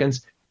 10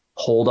 seconds.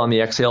 Hold on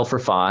the exhale for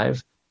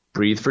 5.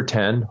 Breathe for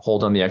 10.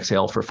 Hold on the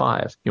exhale for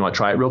 5. You want to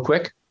try it real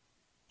quick?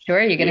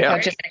 Sure. You're going to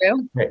coach us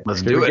through? Okay,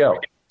 let's do it. Go.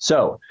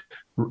 So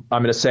I'm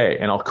going to say,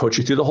 and I'll coach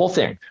you through the whole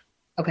thing.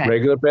 Okay.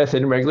 Regular breath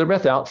in, regular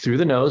breath out through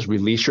the nose.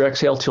 Release your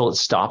exhale till it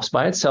stops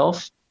by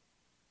itself.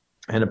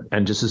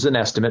 And just as an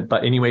estimate,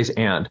 but anyways,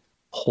 and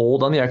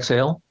hold on the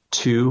exhale.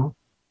 2,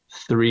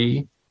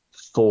 3,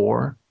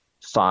 4,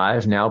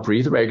 5. Now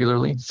breathe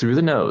regularly through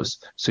the nose.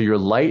 So you're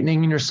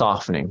lightening and you're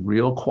softening,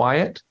 real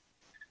quiet.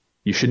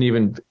 You shouldn't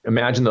even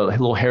imagine the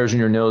little hairs in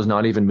your nose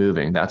not even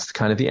moving. That's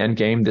kind of the end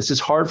game. This is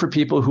hard for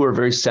people who are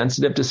very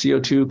sensitive to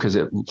CO2 because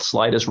at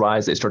slightest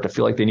rise, they start to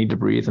feel like they need to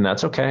breathe, and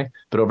that's okay.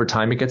 But over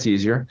time, it gets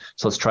easier.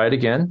 So let's try it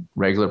again.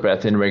 Regular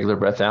breath in, regular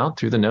breath out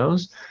through the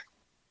nose.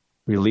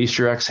 Release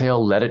your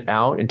exhale, let it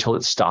out until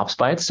it stops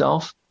by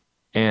itself,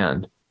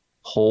 and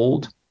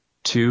hold.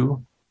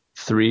 2,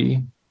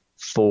 3,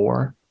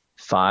 4,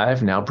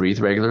 5. Now breathe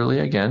regularly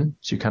again.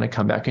 So you kind of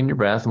come back in your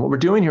breath. And what we're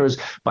doing here is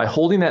by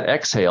holding that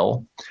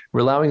exhale,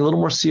 we're allowing a little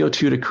more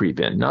CO2 to creep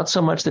in. Not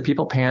so much that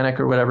people panic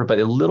or whatever, but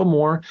a little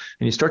more.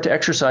 And you start to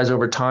exercise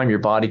over time, your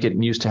body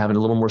getting used to having a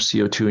little more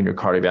CO2 in your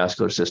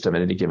cardiovascular system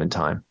at any given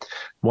time.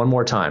 One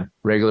more time.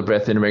 Regular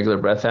breath in, regular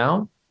breath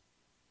out.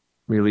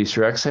 Release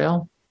your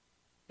exhale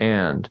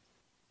and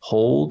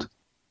hold.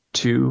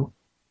 2,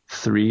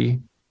 3,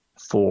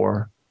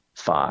 4,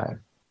 5.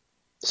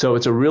 So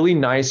it's a really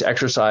nice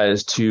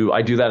exercise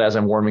I do that as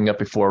I'm warming up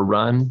before a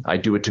run. I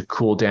do it to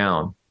cool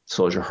down,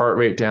 slows your heart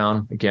rate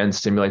down, again,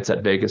 stimulates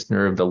that vagus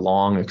nerve, the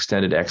long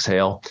extended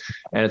exhale.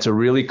 And it's a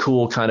really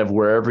cool kind of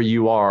wherever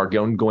you are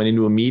going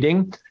into a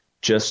meeting,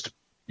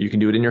 you can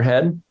do it in your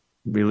head,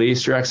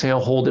 release your exhale,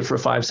 hold it for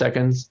 5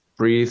 seconds,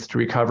 breathe to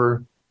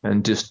recover.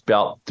 And just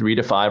about 3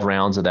 to 5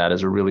 rounds of that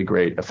is a really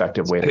great,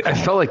 effective way to I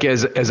felt like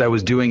as I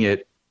was doing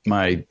it,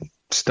 my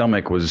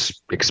stomach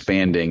was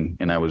expanding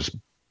and I was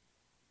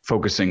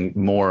focusing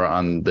more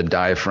on the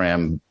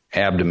diaphragm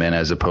abdomen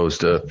as opposed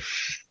to.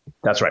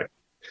 That's right.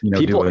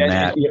 People doing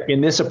that.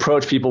 In this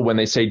approach, people, when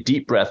they say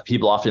deep breath,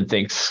 people often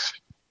think,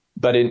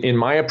 but in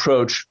my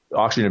approach,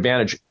 Oxygen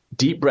Advantage,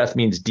 deep breath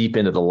means deep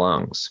into the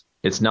lungs.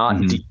 It's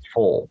not deep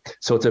full.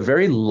 So it's a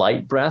very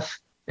light breath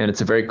and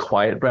it's a very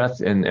quiet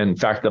breath. And in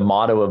fact, the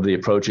motto of the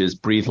approach is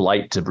breathe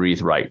light to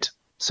breathe right.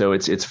 So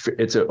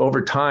it's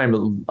over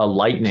time, a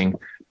lightening.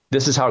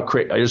 This is how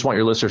I just want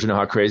your listeners to know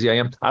how crazy I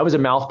am. I was a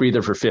mouth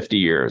breather for 50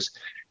 years,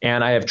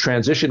 and I have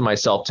transitioned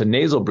myself to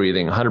nasal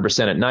breathing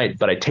 100% at night,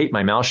 but I tape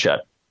my mouth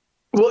shut.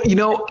 Well,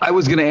 I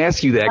was going to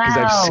ask you that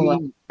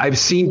because I've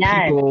seen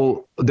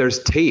people,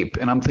 there's tape,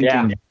 and I'm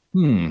thinking,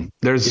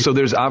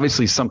 there's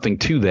obviously something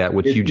to that,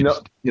 which you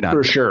just,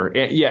 For sure.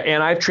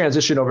 And I've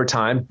transitioned over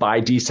time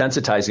by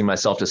desensitizing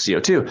myself to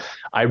CO2.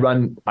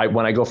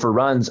 When I go for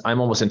runs,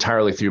 I'm almost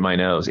entirely through my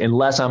nose,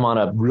 unless I'm on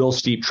a real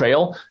steep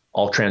trail.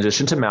 I'll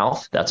transition to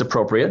mouth. That's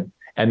appropriate.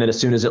 And then as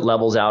soon as it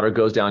levels out or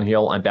goes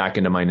downhill, I'm back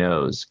into my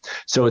nose.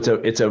 So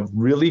it's a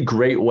really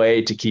great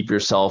way to keep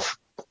yourself,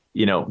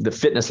 the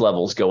fitness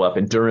levels go up,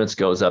 endurance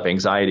goes up,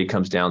 anxiety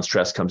comes down,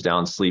 stress comes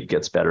down, sleep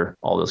gets better,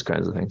 all those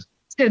kinds of things.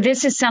 So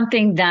this is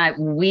something that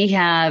we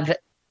have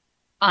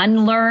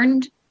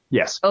unlearned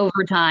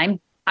over time,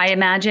 I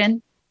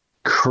imagine.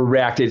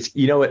 Correct. It's,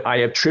 I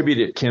attribute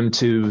it, Kim,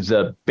 to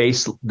the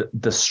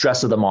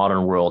stress of the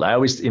modern world.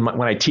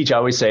 When I teach, I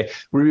always say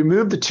we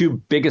removed the two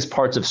biggest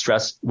parts of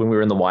stress when we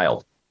were in the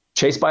wild: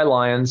 chased by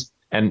lions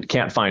and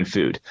can't find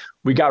food.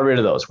 We got rid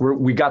of those.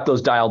 We got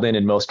those dialed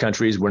in most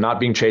countries. We're not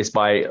being chased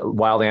by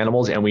wild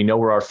animals, and we know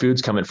where our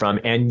food's coming from.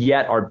 And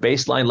yet our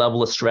baseline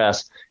level of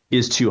stress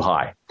is too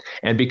high.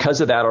 And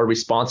because of that, our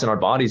response in our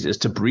bodies is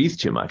to breathe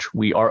too much.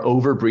 We are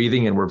over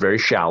breathing and we're very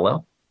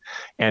shallow.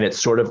 And it's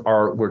sort of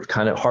we're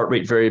kind of heart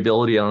rate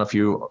variability. I don't know if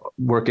you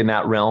work in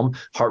that realm.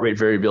 Heart rate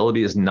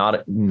variability is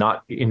not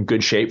in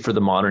good shape for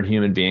the modern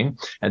human being.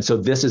 And so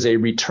this is a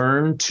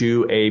return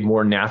to a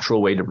more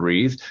natural way to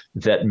breathe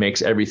that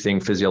makes everything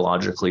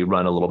physiologically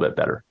run a little bit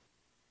better.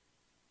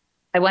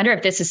 I wonder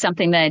if this is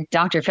something that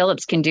Dr.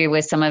 Phillips can do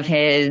with some of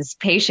his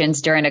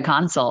patients during a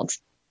consult.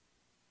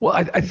 Well,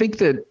 I think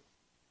that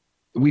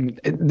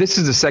this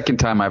is the second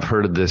time I've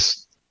heard of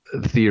this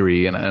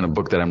theory in a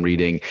book that I'm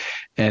reading.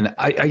 And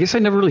I guess I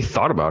never really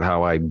thought about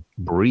how I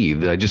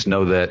breathe. I just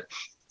know that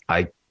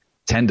I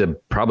tend to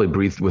probably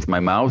breathe with my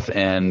mouth.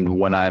 And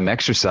when I'm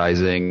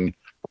exercising,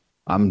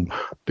 I'm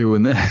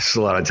doing this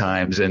a lot of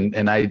times.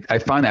 And I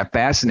find that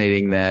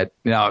fascinating that,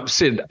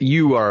 Sid, do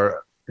you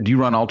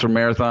run ultra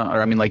marathon?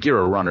 Or you're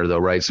a runner though,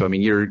 right? So,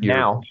 you're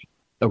now.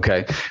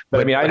 Okay.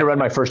 But I didn't run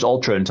my first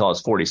ultra until I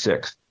was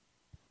 46.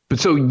 But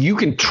so you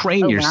can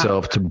train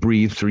yourself to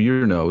breathe through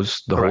your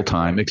nose the whole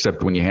time,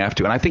 except when you have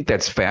to. And I think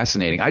that's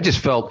fascinating. I just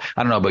felt,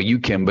 I don't know about you,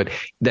 Kim, but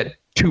that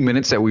 2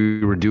 minutes that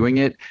we were doing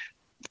it,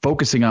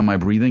 focusing on my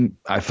breathing,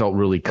 I felt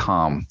really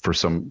calm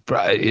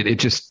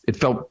it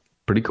felt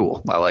pretty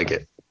cool. I like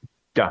it.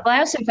 Yeah. Well, I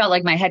also felt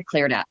like my head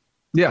cleared up.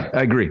 Yeah,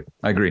 I agree.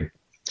 The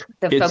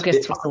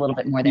focus was a little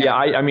bit more there. Yeah.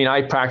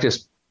 I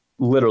practice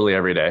literally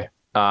every day.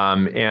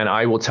 And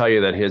I will tell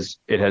you that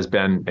it has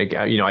been,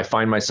 I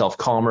find myself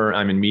calmer.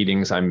 I'm in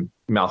meetings. I'm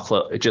mouth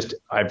closed.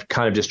 I've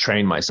kind of just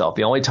trained myself.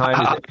 The only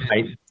time is at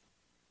night.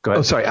 Go ahead.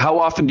 Oh, sorry. How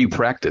often do you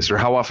practice, or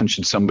how often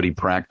should somebody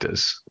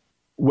practice?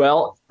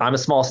 Well, I'm a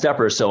small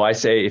stepper, so I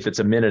say if it's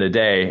a minute a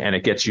day and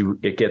it gets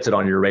it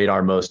on your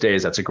radar most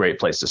days, that's a great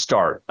place to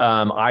start.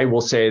 I will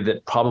say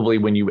that probably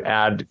when you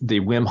add the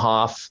Wim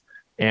Hof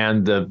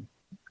and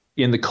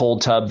in the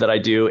cold tub that I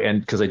do, and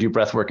because I do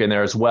breath work in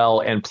there as well,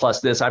 and plus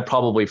this, I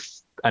probably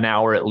an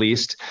hour at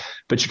least.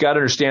 But you got to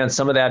understand,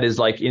 some of that is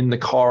like in the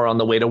car on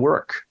the way to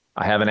work.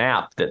 I have an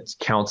app that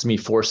counts me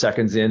 4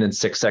 seconds in and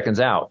 6 seconds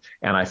out,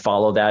 and I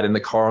follow that in the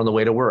car on the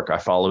way to work. I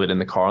follow it in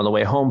the car on the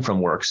way home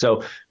from work.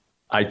 So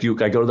I go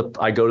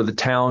to the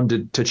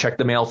town to check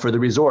the mail for the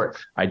resort.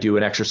 I do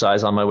an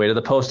exercise on my way to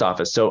the post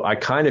office. So I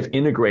kind of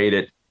integrate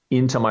it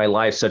into my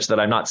life such that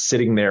I'm not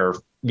sitting there,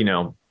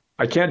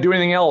 I can't do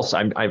anything else.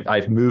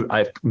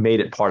 I've made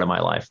it part of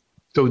my life.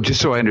 So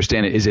just so I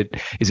understand it, is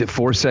it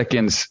 4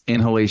 seconds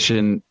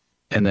inhalation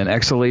and then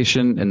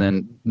exhalation and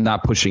then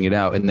not pushing it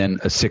out and then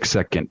a 6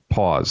 second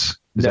pause?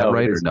 Is that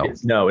right or no?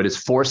 No, it is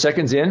 4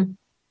 seconds in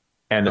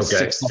and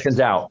 6 seconds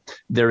out.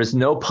 There is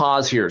no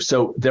pause here.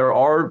 So there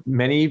are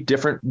many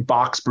different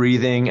box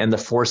breathing and the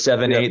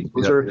 4-7-8.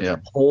 Those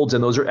are holds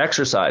and those are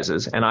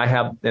exercises.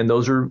 And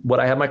those are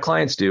what I have my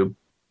clients do.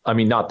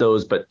 Not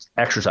those, but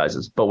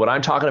exercises. But what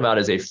I'm talking about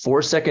is a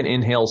 4 second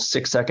inhale,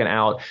 6 second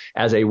out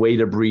as a way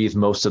to breathe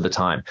most of the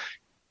time.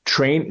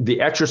 The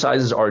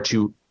exercises are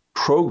to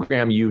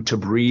program you to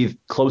breathe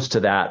close to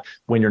that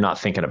when you're not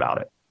thinking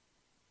about it.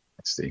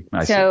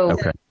 I see.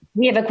 Okay.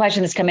 We have a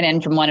question that's coming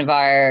in from one of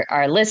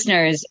our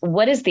listeners.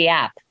 What is the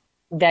app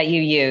that you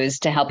use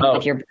to help you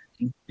with your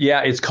breathing?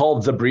 Yeah, it's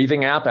called the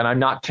Breathing app, and I'm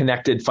not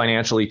connected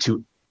financially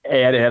to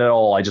at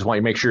all. I just want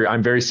to make sure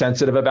I'm very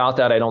sensitive about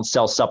that. I don't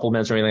sell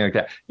supplements or anything like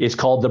that. It's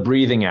called the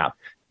Breathing app.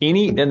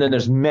 And then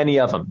there's many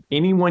of them.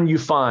 Anyone you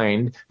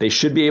find, they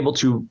should be able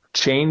to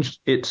change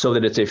it so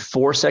that it's a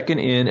 4 second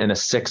in and a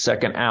 6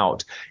 second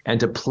out, and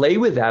to play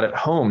with that at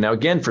home. Now,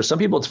 again, for some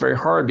people, it's very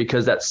hard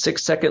because that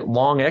 6 second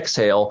long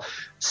exhale,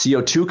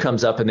 CO2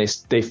 comes up and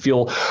they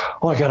feel,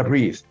 I got to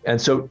breathe.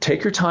 And so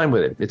take your time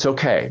with it. It's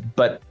okay.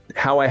 But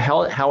how I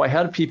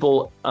had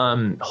people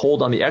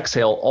hold on the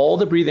exhale, all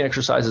the breathing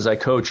exercises I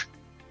coach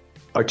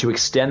are to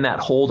extend that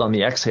hold on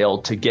the exhale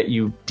to get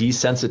you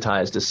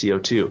desensitized to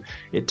CO2.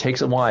 It takes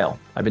a while.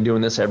 I've been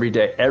doing this every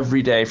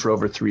day for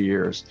over 3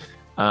 years.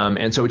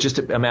 And so it's just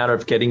a matter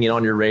of getting it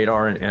on your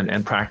radar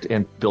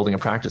and building a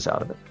practice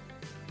out of it.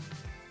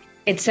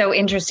 It's so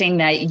interesting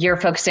that you're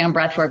focusing on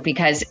breath work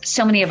because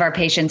so many of our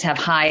patients have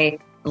high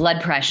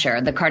blood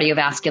pressure, the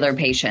cardiovascular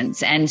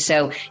patients. And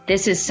so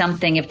this is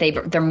something, if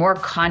they're more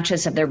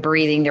conscious of their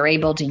breathing, they're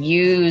able to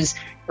use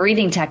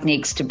breathing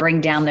techniques to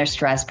bring down their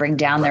stress, bring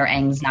down their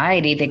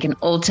anxiety. They can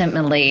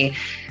ultimately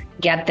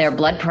get their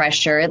blood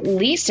pressure at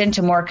least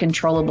into more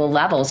controllable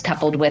levels,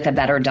 coupled with a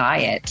better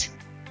diet.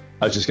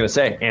 I was just going to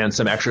say, and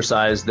some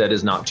exercise that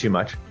is not too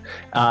much.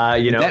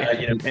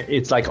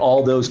 It's like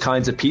all those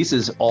kinds of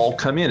pieces all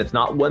come in. It's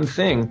not one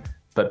thing,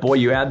 but boy,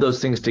 you add those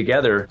things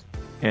together,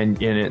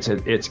 and it's a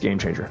game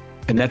changer.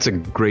 And that's a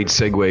great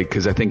segue,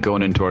 because I think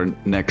going into our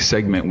next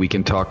segment, we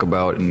can talk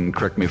about, and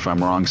correct me if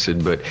I'm wrong,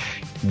 Sid, but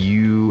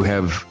you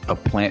have a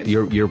plant.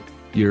 Your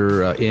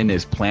in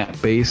is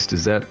plant-based.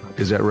 Is that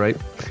right?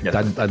 Yes.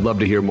 I'd love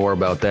to hear more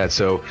about that.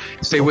 So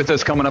stay with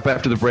us. Coming up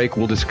after the break,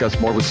 we'll discuss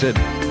more with Sid.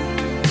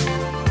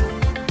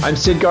 I'm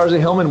Sid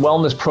Garza-Hillman,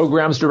 Wellness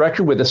Programs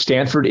Director with the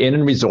Stanford Inn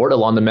and Resort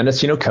along the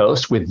Mendocino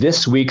Coast, with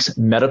this week's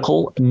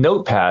Medical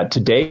Notepad.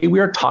 Today, we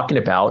are talking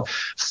about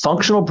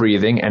functional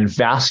breathing and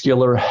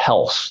vascular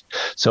health.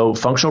 So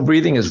functional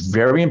breathing is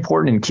very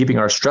important in keeping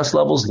our stress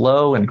levels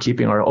low and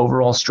keeping our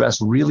overall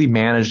stress really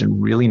managed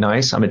and really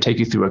nice. I'm going to take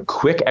you through a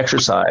quick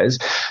exercise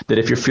that,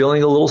 if you're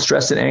feeling a little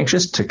stressed and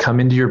anxious, to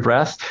come into your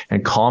breath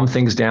and calm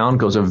things down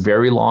goes a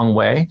very long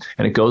way.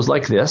 And it goes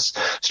like this.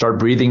 Start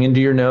breathing into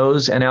your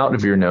nose and out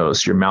of your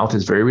nose. Your mouth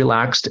is very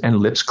relaxed and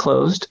lips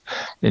closed.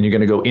 Then you're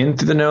going to go in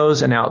through the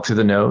nose and out through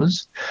the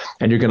nose.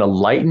 And you're going to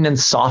lighten and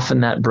soften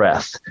that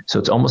breath. So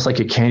it's almost like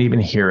you can't even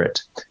hear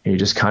it. And you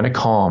just kind of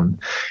calm.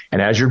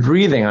 And as you're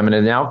breathing, I'm going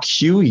to now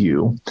cue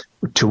you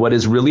to what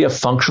is really a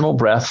functional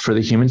breath for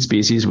the human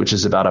species, which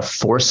is about a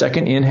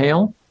 4-second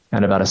inhale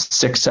and about a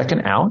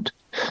 6-second out.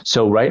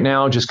 So right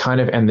now, just kind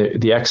of, and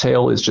the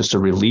exhale is just a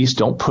release.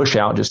 Don't push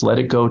out. Just let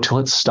it go till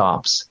it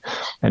stops.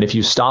 And if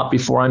you stop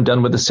before I'm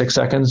done with the 6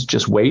 seconds,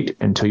 just wait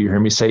until you hear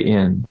me say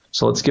in.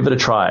 So let's give it a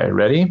try.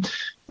 Ready?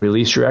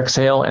 Release your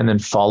exhale and then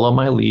follow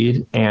my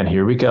lead. And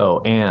here we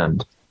go.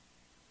 And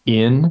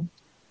in,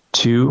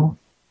 2,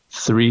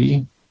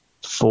 3,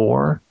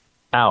 4,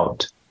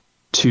 out,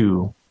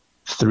 2,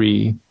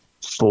 3,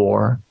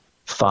 4,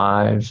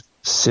 5,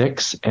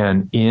 6,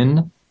 and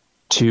in,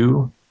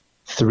 2,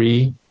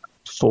 3,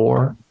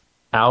 4,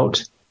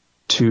 out,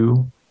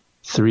 2,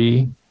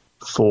 3,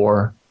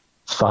 4,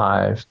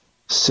 5,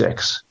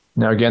 6.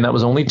 Now, again, that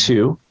was only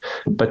 2,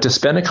 but to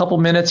spend a couple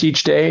minutes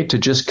each day to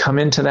just come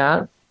into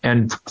that,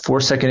 and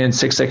 4-second in,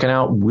 6-second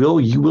out,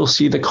 you will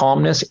see the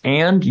calmness,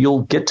 and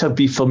you'll get to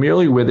be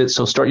familiar with it.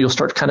 So you'll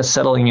start kind of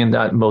settling in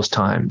that most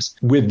times.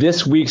 With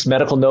this week's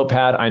Medical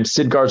Notepad, I'm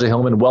Sid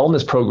Garza-Hillman,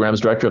 Wellness Programs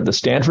Director of the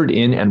Stanford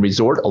Inn and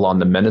Resort along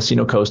the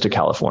Mendocino Coast of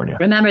California.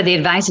 Remember, the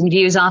advice and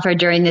views offered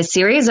during this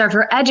series are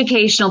for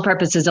educational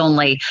purposes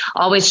only.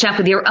 Always check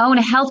with your own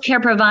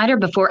healthcare provider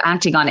before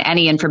acting on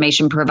any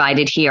information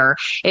provided here.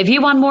 If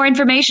you want more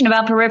information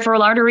about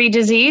peripheral artery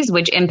disease,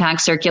 which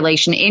impacts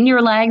circulation in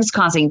your legs,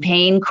 causing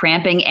pain,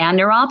 cramping, and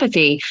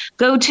neuropathy,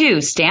 go to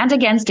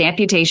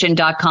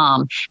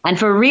standagainsamputation.com. And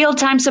for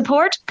real-time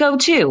support, go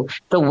to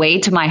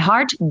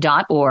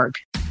thewaytomyheart.org.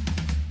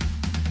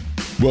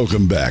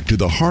 Welcome back to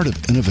the Heart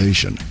of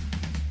Innovation.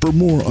 For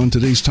more on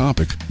today's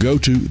topic, go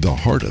to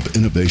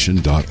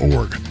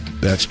theheartofinnovation.org.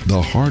 That's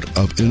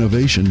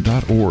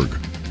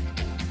theheartofinnovation.org.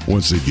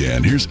 Once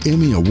again, here's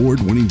Emmy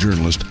Award-winning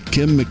journalist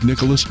Kim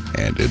McNicholas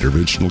and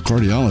interventional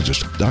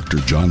cardiologist Dr.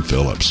 John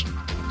Phillips.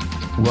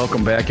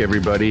 Welcome back,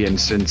 everybody. And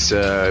since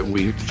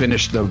we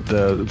finished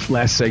the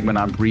last segment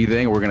on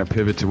breathing, we're going to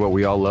pivot to what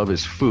we all love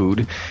is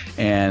food.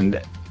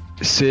 And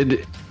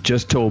Sid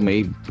just told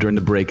me during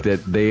the break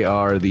that they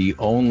are the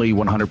only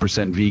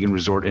 100% vegan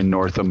resort in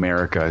North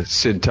America.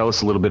 Sid, tell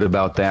us a little bit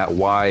about that,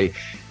 why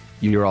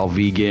you're all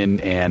vegan,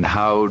 and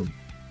how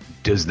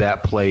does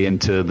that play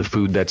into the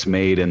food that's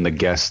made and the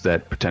guests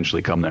that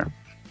potentially come there?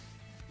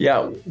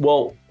 Yeah,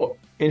 well,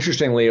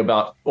 interestingly,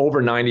 about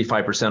over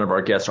 95% of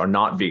our guests are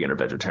not vegan or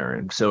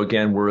vegetarian. So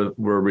again, we're a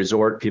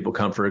resort. People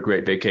come for a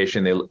great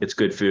vacation. It's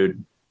good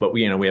food, but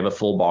we have a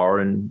full bar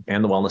and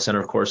the wellness center,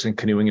 of course, and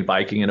canoeing and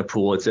biking and a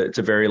pool. It's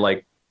a very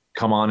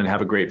come on and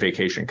have a great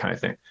vacation kind of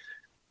thing.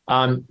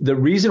 The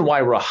reason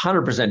why we're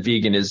 100%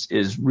 vegan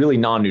is really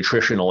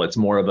non-nutritional. It's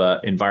more of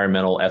a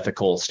environmental,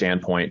 ethical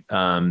standpoint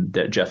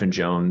that Jeff and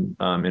Joan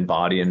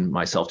embody, and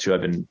myself too.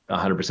 I've been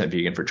 100%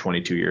 vegan for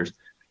 22 years.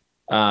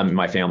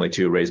 My family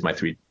too, raised my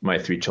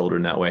three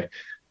children that way.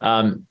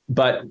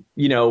 But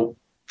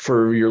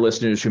for your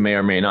listeners who may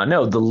or may not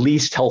know, the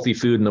least healthy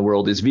food in the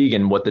world is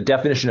vegan. What the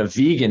definition of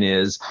vegan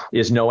is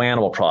no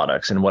animal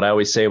products. And what I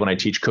always say when I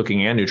teach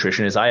cooking and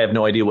nutrition is I have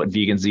no idea what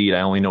vegans eat.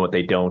 I only know what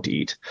they don't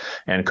eat.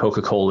 And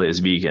Coca-Cola is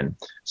vegan.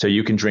 So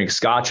you can drink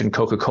scotch and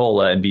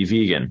Coca-Cola and be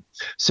vegan.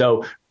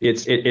 So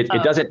it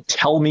doesn't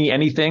tell me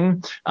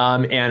anything.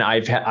 And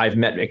I've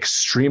met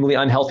extremely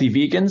unhealthy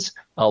vegans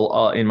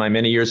in my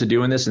many years of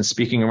doing this and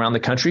speaking around the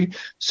country.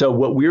 So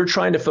what we're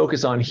trying to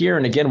focus on here,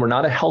 and again, we're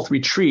not a health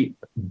retreat,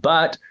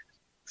 but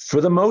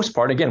for the most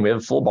part, again, we have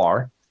a full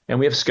bar and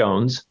we have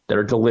scones that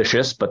are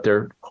delicious, but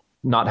they're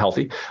not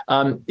healthy,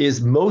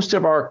 is most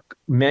of our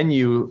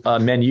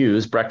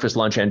menus, breakfast,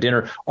 lunch, and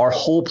dinner, are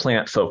whole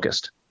plant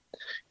focused.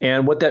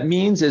 And what that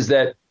means is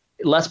that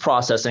less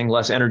processing,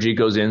 less energy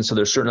goes in. So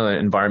there's certainly an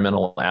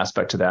environmental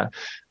aspect to that.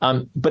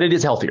 But it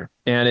is healthier.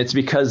 And it's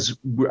because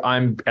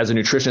I'm, as a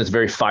nutritionist,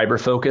 very fiber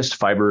focused.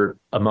 Fiber,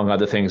 among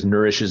other things,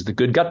 nourishes the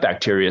good gut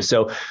bacteria.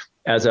 So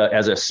as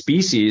a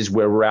species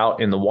where we're out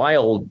in the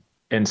wild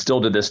and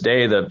still to this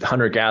day, the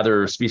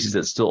hunter-gatherer species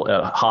that still,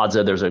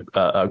 Hadza, there's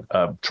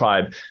a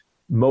tribe,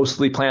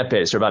 mostly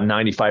plant-based, or about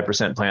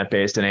 95%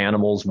 plant-based, and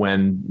animals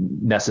when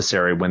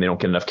necessary, when they don't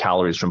get enough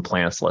calories from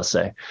plants, let's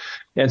say.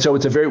 And so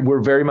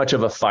we're very much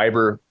of a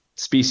fiber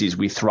species.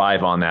 We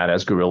thrive on that,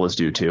 as gorillas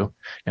do too,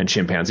 and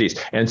chimpanzees.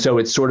 And so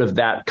it's sort of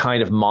that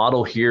kind of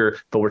model here,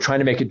 but we're trying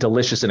to make it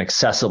delicious and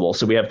accessible.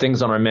 So we have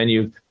things on our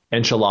menu,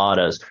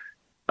 enchiladas,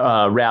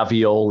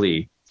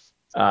 ravioli,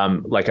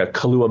 like a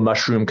Kahlua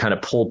mushroom kind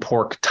of pulled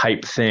pork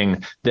type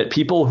thing that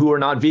people who are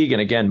not vegan,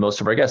 again,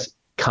 most of our guests,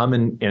 come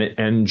and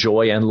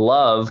enjoy and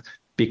love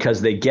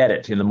because they get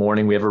it. In the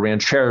morning, we have a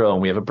ranchero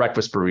and we have a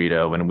breakfast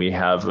burrito and we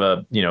have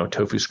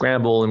tofu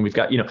scramble, and we've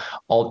got,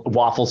 all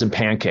waffles and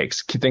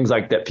pancakes, things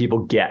like that people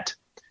get.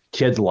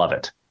 Kids love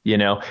it,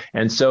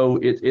 and so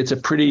it's a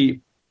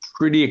pretty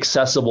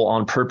accessible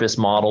on purpose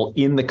model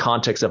in the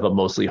context of a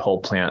mostly whole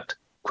plant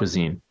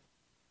cuisine.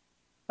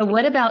 But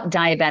what about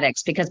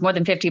diabetics? Because more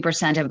than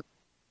 50% of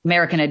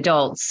American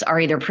adults are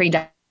either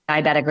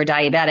pre-diabetic or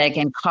diabetic,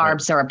 and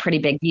carbs are a pretty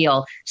big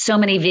deal. So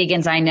many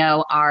vegans I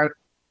know are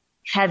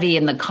heavy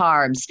in the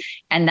carbs,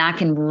 and that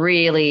can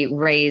really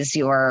raise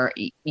your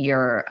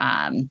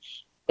the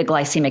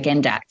glycemic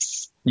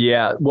index.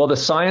 Yeah, well, the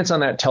science on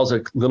that tells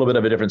a little bit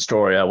of a different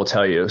story, I will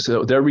tell you.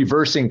 So they're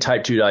reversing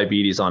type 2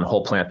 diabetes on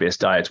whole plant-based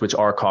diets, which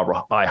are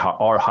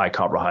high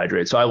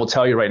carbohydrate. So I will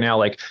tell you right now,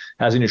 like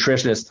as a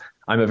nutritionist,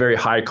 I'm a very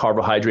high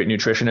carbohydrate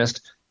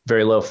nutritionist,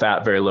 very low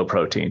fat, very low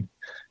protein.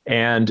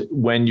 And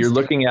when you're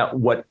looking at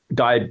what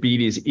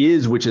diabetes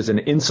is, which is an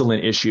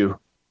insulin issue,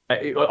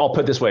 I'll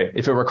put it this way.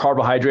 If it were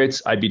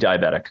carbohydrates, I'd be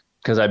diabetic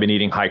because I've been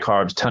eating high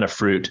carbs, ton of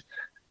fruit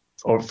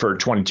for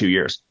 22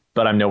 years,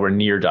 but I'm nowhere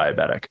near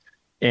diabetic.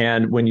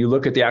 And when you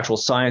look at the actual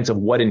science of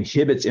what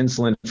inhibits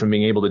insulin from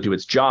being able to do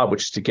its job,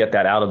 which is to get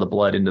that out of the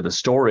blood into the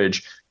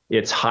storage,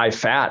 it's high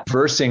fat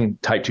reversing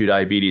type 2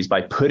 diabetes by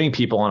putting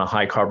people on a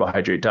high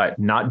carbohydrate diet,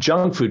 not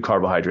junk food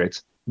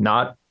carbohydrates,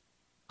 not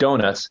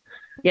donuts.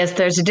 Yes,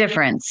 there's a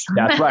difference.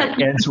 That's right.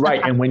 And it's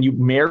right. And when you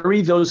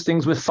marry those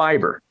things with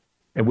fiber,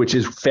 which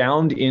is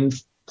found in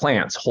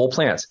plants, whole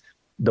plants,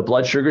 the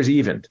blood sugar is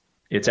evened.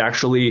 It's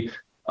actually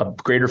a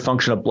greater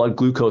function of blood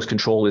glucose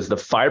control is the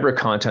fiber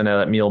content of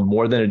that meal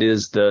more than it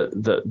is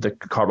the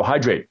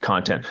carbohydrate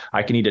content.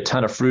 I can eat a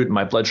ton of fruit and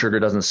my blood sugar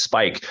doesn't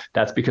spike.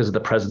 That's because of the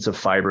presence of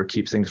fiber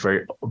keeps things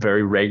very,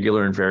 very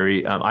regular and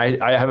very,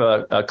 I have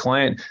a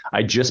client,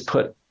 I just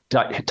put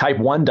type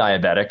 1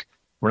 diabetic.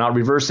 We're not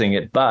reversing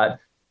it, but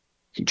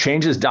he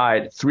changed his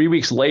diet. 3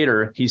 weeks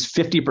later, he's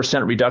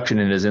 50% reduction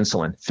in his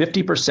insulin,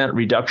 50%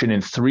 reduction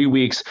in 3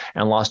 weeks,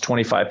 and lost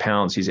 25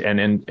 pounds.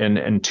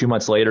 And 2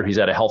 months later, he's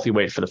at a healthy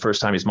weight for the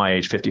first time. He's my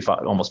age,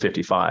 55, almost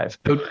 55.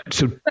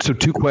 So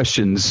two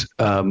questions.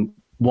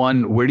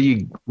 One, where do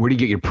you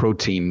get your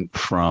protein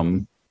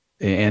from?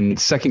 And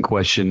second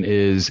question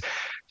is,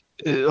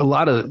 a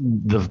lot of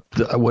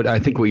what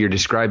you're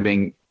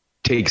describing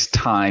takes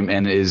time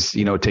and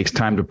it takes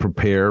time to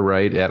prepare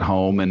right at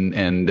home.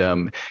 And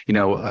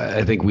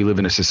I think we live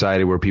in a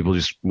society where people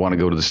just want to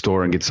go to the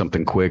store and get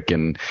something quick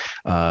and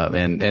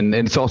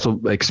it's also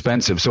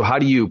expensive. So how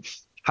do you,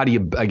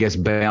 I guess,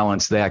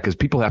 balance that? Because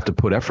people have to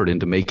put effort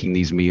into making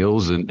these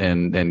meals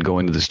and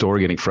going to the store,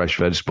 getting fresh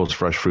vegetables,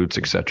 fresh fruits,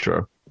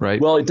 etc. Right?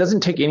 Well, it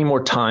doesn't take any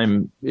more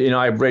time.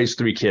 I've raised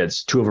 3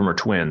 kids. 2 of them are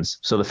twins.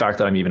 So the fact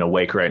that I'm even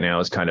awake right now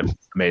is kind of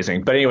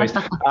amazing. But anyways,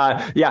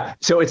 yeah.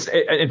 So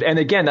and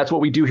again, that's what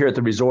we do here at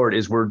the resort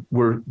is we're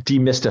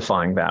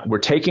demystifying that. We're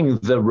taking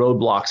the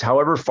roadblocks,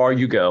 however far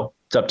you go,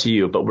 it's up to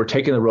you, but we're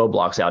taking the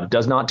roadblocks out. It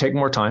does not take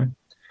more time.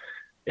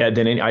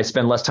 I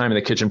spend less time in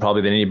the kitchen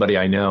probably than anybody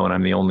I know,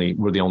 and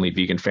we're the only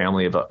vegan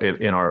family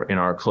in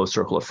our close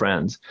circle of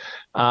friends.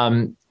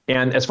 And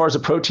as far as the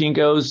protein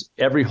goes,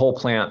 every whole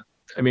plant,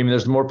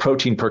 there's more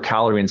protein per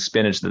calorie in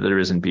spinach than there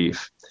is in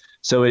beef.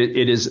 So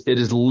it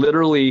is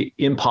literally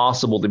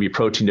impossible to be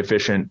protein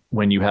deficient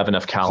when you have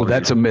enough calories. So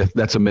that's a myth.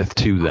 That's a myth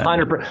too, then.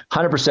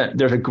 100%.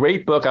 There's a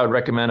great book I would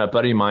recommend. A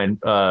buddy of mine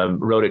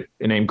wrote it,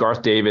 named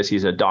Garth Davis.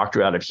 He's a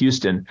doctor out of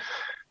Houston.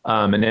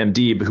 An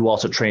MD, but who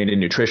also trained in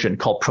nutrition,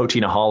 called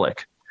Proteinaholic.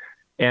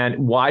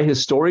 And why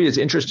his story is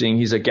interesting,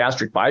 he's a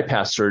gastric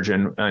bypass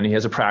surgeon, and he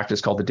has a practice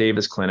called the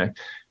Davis Clinic.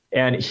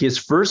 And his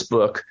first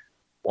book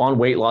on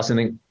weight loss, I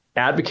think,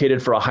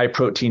 advocated for a high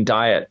protein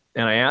diet.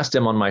 And I asked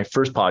him on my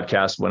first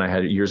podcast when I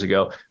had it years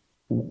ago,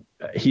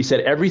 he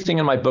said, everything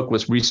in my book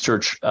was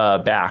research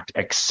backed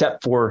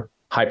except for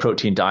high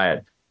protein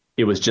diet.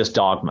 It was just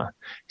dogma.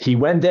 He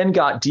then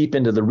got deep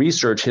into the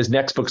research. His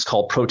next book's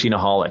called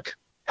Proteinaholic: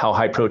 How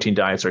High Protein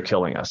Diets Are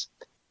Killing Us.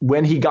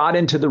 When he got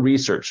into the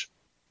research,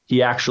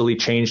 he actually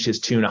changed his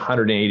tune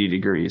 180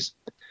 degrees.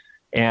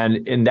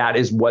 And that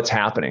is what's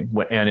happening.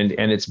 And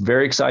it's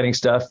very exciting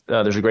stuff.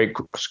 There's a great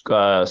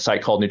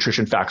site called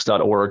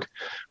nutritionfacts.org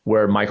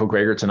where Michael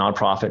Greger, it's a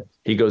nonprofit.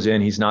 He goes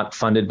in, he's not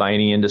funded by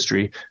any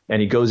industry, and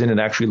he goes in and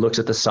actually looks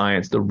at the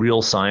science, the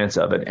real science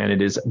of it. And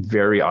it is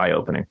very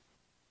eye-opening.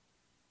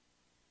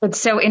 It's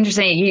so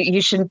interesting.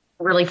 You should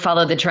really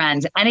follow the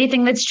trends.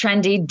 Anything that's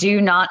trendy, do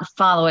not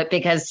follow it,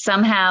 because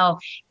somehow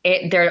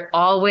they're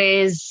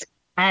always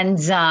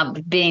ends up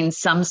being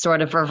some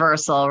sort of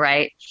reversal,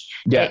 right?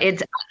 Yeah.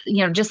 It's,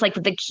 just like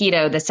with the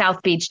keto, the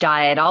South Beach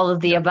diet, all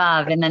of the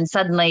above. And then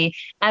suddenly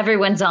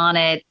everyone's on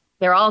it.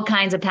 There are all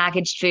kinds of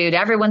packaged food.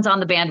 Everyone's on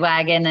the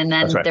bandwagon. And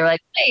then they're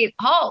like, wait,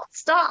 halt,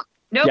 stop.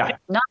 Nope,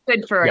 not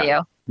good for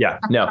you. Yeah,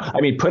 no.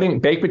 I mean, putting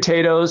baked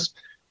potatoes,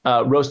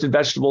 roasted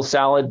vegetable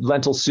salad,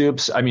 lentil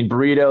soups,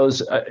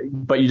 burritos,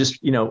 but you just,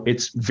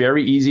 it's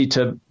very easy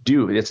to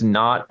do. It's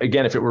not,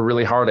 again, if it were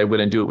really hard, I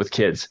wouldn't do it with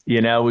kids.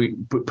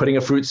 Putting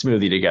a fruit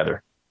smoothie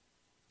together.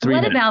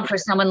 What about for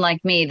someone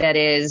like me that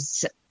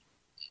is,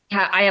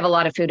 I have a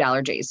lot of food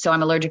allergies. So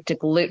I'm allergic to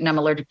gluten. I'm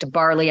allergic to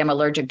barley. I'm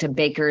allergic to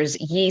baker's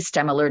yeast.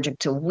 I'm allergic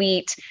to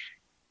wheat.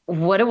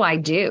 What do I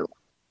do?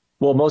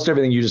 Well, most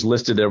everything you just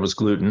listed there was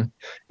gluten.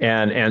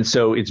 And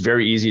so it's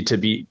very easy to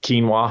beat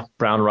quinoa,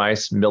 brown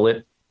rice,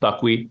 millet,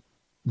 buckwheat.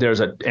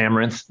 There's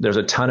amaranth. There's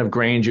a ton of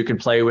grains you can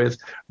play with.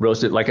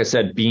 Roasted, like I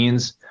said,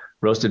 beans,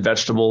 roasted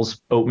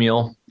vegetables,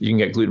 oatmeal. You can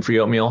get gluten-free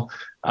oatmeal.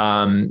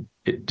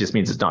 It just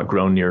means it's not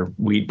grown near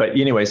wheat. But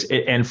anyways,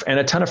 and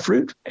a ton of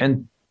fruit.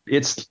 And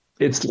it's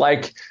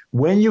like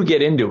when you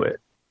get into it,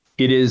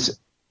 it is,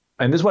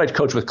 and this is what I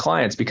coach with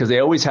clients because they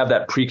always have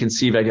that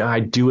preconceived idea,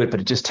 I do it, but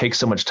it just takes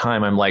so much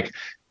time. I'm like,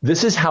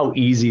 this is how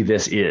easy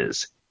this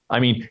is.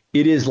 It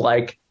is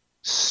like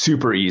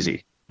super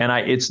easy. And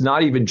it's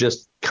not even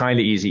just kind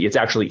of easy. It's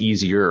actually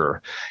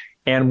easier.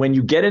 And when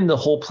you get in the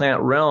whole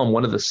plant realm,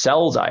 one of the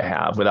cells I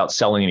have without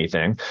selling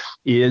anything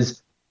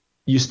is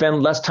you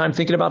spend less time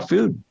thinking about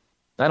food.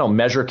 I don't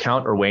measure,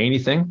 count, or weigh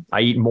anything.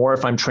 I eat more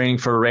if I'm training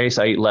for a race.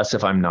 I eat less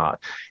if I'm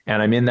not.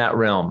 And I'm in that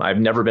realm. I've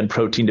never been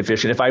protein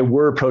deficient. If I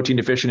were protein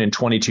deficient in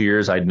 22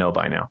 years, I'd know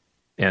by now.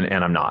 And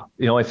I'm not.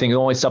 The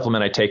only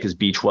supplement I take is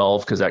B12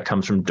 because that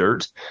comes from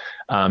dirt.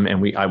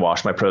 And I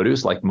wash my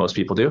produce like most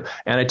people do.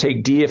 And I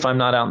take D if I'm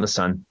not out in the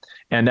sun.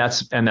 And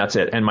that's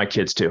it. And my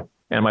kids too.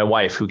 And my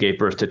wife, who gave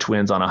birth to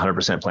twins on a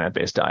 100%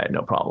 plant-based diet,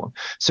 no problem.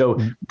 So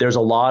there's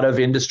a lot of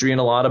industry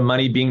and a lot of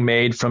money being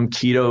made from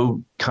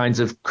keto kinds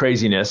of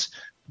craziness.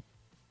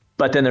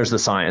 But then there's the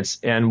science.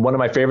 And one of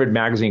my favorite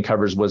magazine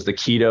covers was the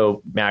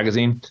Keto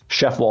magazine,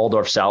 Chef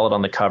Waldorf salad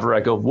on the cover. I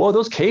go, whoa,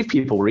 those cave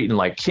people were eating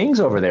like kings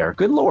over there.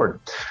 Good Lord.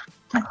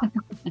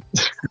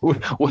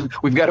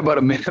 We've got about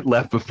a minute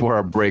left before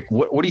our break.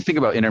 What do you think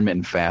about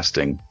intermittent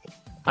fasting?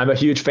 I'm a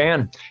huge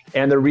fan.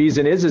 And the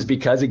reason is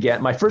because,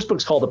 again, my first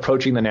book's called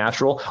Approaching the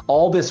Natural.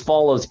 All this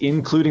follows,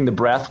 including the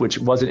breath, which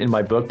wasn't in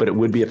my book, but it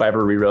would be if I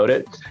ever rewrote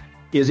it,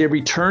 is a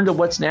return to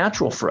what's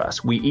natural for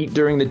us. We eat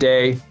during the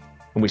day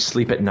and we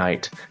sleep at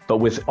night. But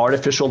with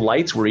artificial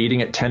lights, we're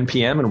eating at 10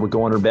 p.m. and we're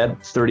going to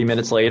bed 30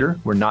 minutes later.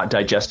 We're not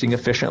digesting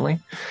efficiently.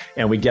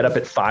 And we get up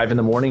at 5 in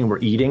the morning and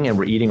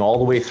we're eating all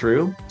the way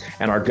through.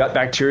 And our gut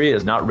bacteria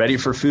is not ready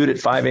for food at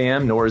 5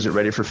 a.m., nor is it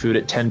ready for food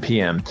at 10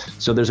 p.m.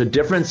 So there's a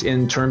difference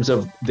in terms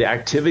of the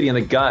activity in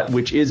the gut,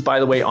 which is, by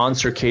the way, on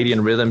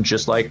circadian rhythm,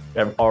 just like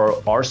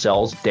our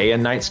cells, day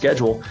and night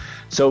schedule.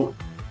 So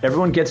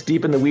everyone gets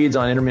deep in the weeds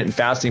on intermittent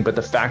fasting, but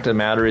the fact of the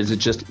matter is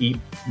just eat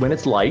when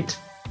it's light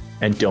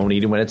and don't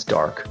eat it when it's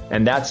dark.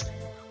 And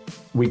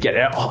we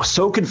get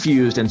so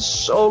confused and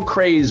so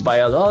crazed by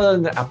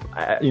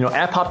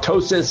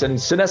apoptosis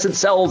and senescent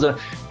cells. And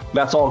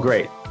that's all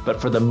great. But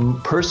for the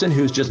person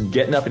who's just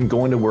getting up and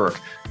going to work,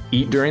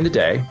 eat during the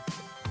day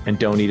and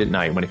don't eat at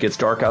night. When it gets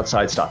dark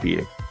outside, stop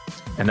eating.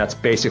 And that's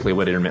basically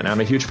what intermittent.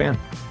 I'm a huge fan.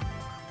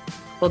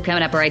 Well,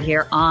 coming up right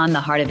here on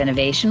The Heart of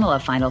Innovation, we'll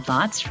have final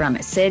thoughts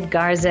from Sid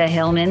Garza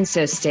Hillman.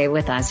 So stay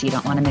with us. You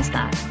don't want to miss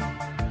that.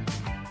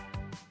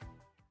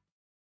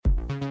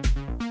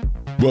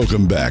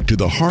 Welcome back to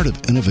The Heart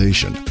of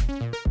Innovation.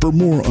 For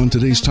more on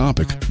today's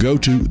topic, go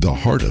to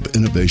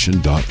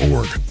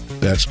theheartofinnovation.org.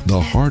 That's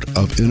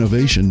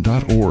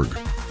theheartofinnovation.org.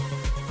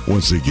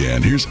 Once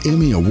again, here's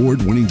Emmy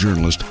Award-winning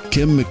journalist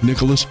Kim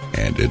McNicholas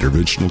and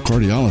interventional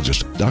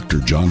cardiologist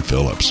Dr. John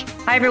Phillips.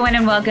 Hi, everyone,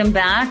 and welcome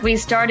back. We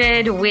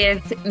started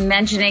with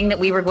mentioning that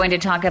we were going to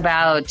talk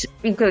about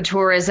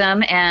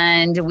ecotourism,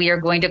 and we are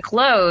going to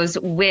close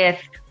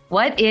with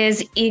what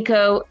is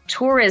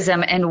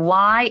ecotourism and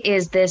why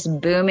is this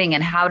booming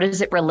and how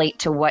does it relate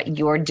to what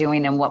you're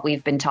doing and what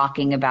we've been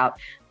talking about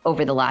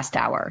over the last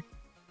hour?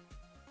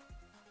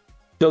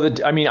 So,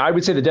 I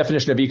would say the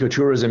definition of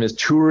ecotourism is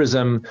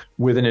tourism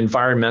with an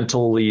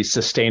environmentally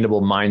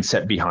sustainable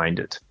mindset behind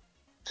it.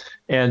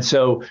 And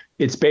so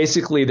it's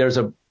basically there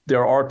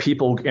are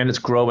people, and it's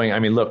growing.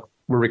 Look,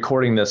 we're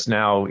recording this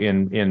now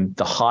in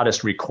the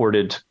hottest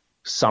recorded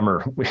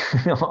summer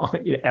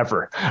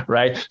ever,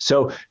 right?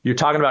 So you're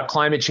talking about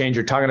climate change.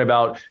 You're talking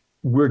about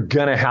we're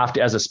going to have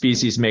to, as a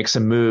species, make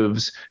some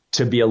moves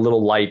to be a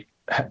little light,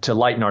 to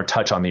lighten our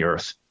touch on the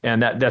earth.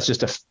 And that's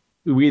just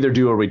we either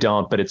do or we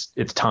don't, but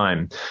it's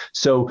time.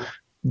 So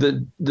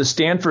the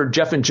Stanford,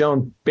 Jeff and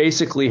Joan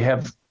basically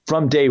have,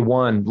 from day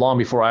one, long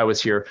before I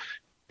was here,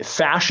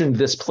 fashioned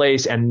this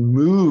place and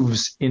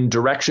moves in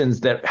directions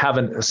that have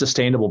a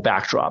sustainable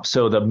backdrop.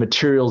 So the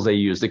materials they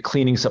use, the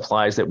cleaning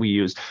supplies that we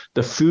use,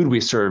 the food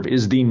we serve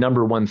is the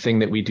number one thing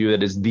that we do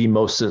that is the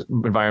most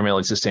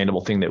environmentally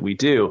sustainable thing that we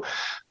do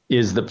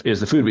is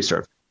the food we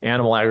serve.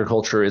 animal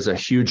agriculture is a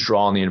huge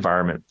draw on the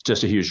environment,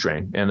 just a huge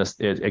drain. And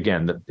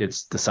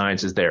the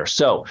science is there.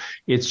 So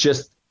it's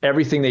just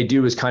everything they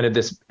do is kind of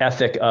this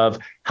ethic of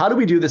how do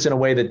we do this in a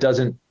way that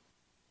doesn't,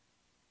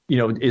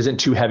 isn't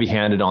too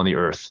heavy-handed on the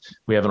earth.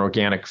 We have an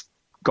organic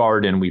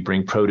garden. We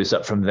bring produce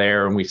up from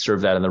there and we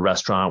serve that in the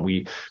restaurant.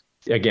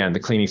 The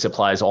cleaning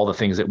supplies, all the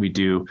things that we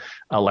do,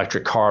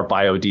 electric car,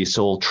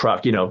 biodiesel,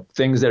 truck,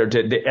 things that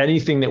are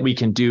anything that we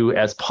can do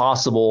as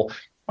possible.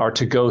 Our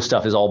to-go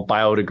stuff is all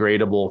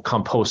biodegradable,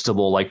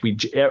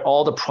 compostable.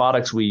 All the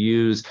products we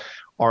use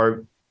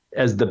are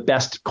as the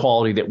best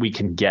quality that we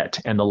can get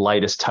and the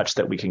lightest touch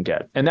that we can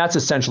get. And that's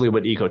essentially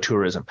what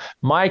ecotourism.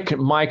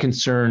 My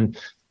concern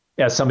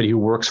as somebody who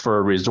works for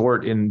a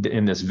resort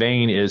in this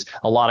vein is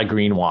a lot of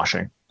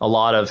greenwashing. A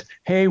lot of,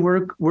 hey,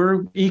 we're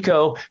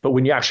eco, but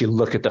when you actually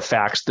look at the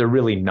facts, they're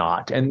really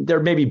not. And they're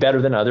maybe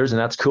better than others, and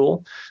that's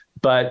cool.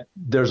 But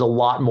there's a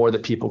lot more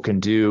that people can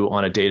do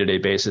on a day-to-day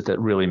basis that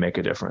really make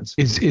a difference.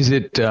 Is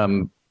it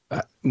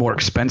more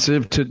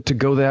expensive to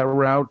go that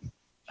route?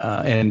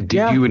 And do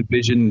you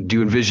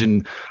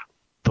envision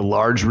the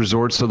large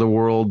resorts of the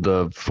world,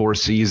 the Four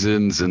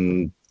Seasons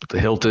and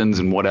the Hiltons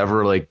and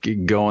whatever, like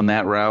going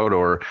that route?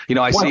 Or,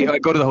 I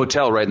go to the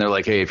hotel, right, and they're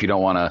like, hey, if you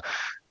don't want to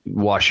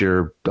wash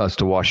your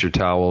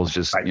towels,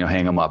 just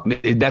hang them up.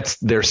 That's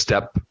their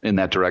step in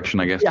that direction,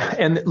 I guess. Yeah,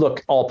 and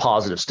look, all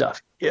positive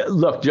stuff.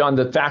 Look, John,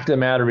 the fact of the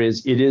matter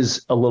is it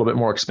is a little bit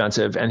more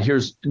expensive, and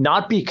here's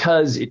not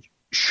because it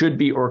should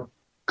be or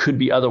could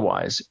be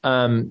otherwise.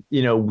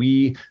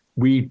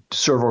 We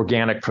serve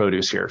organic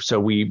produce here, so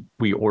we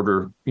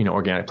order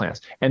organic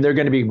plants, and they're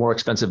going to be more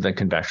expensive than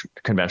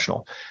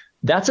conventional.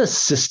 That's a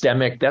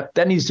systemic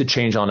that needs to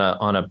change on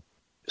a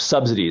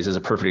subsidies is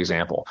a perfect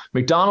example.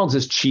 McDonald's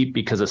is cheap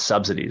because of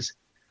subsidies.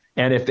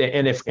 And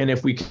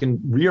if we can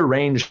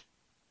rearrange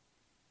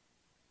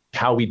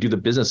how we do the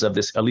business of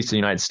this, at least in the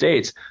United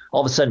States,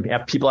 all of a sudden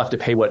people have to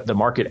pay what the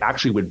market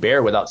actually would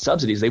bear without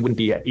subsidies. They wouldn't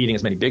be eating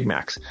as many Big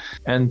Macs.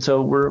 And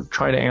so we're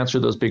trying to answer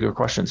those bigger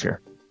questions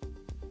here.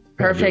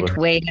 Perfect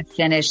way to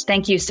finish.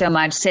 Thank you so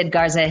much, Sid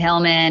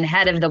Garza-Hillman,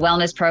 head of the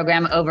wellness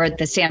program over at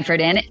the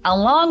Stanford Inn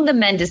along the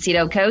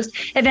Mendocino coast.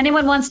 If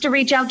anyone wants to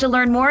reach out to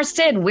learn more,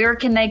 Sid, where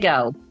can they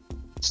go?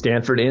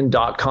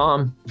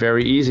 StanfordInn.com.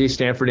 Very easy,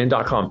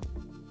 StanfordInn.com.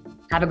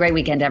 Have a great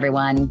weekend,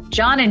 everyone.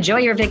 John,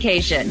 enjoy your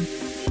vacation.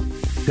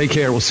 Take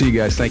care. We'll see you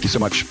guys. Thank you so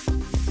much.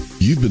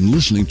 You've been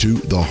listening to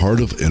The Heart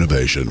of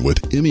Innovation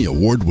with Emmy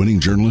Award-winning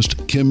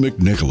journalist Kim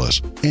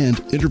McNicholas and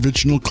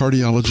interventional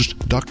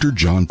cardiologist Dr.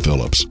 John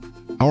Phillips.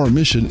 Our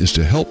mission is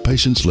to help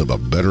patients live a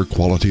better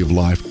quality of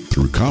life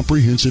through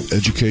comprehensive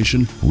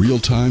education,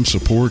 real-time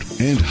support,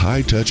 and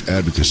high-touch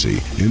advocacy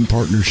in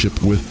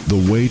partnership with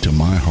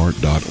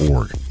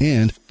thewaytomyheart.org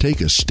and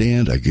Take a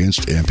Stand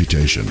Against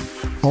Amputation.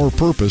 Our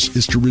purpose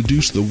is to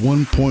reduce the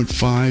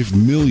 1.5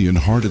 million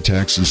heart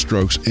attacks and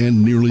strokes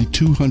and nearly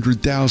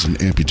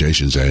 200,000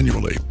 amputations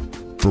annually.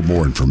 For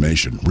more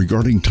information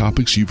regarding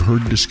topics you've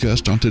heard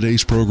discussed on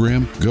today's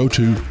program, go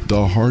to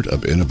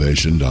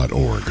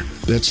theheartofinnovation.org.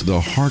 That's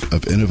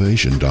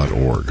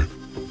theheartofinnovation.org.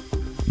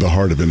 The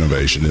Heart of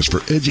Innovation is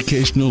for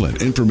educational and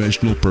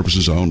informational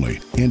purposes only,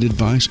 and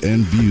advice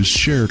and views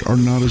shared are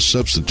not a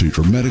substitute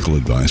for medical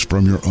advice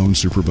from your own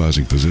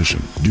supervising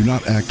physician. Do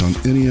not act on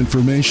any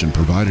information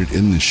provided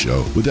in this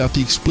show without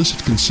the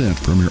explicit consent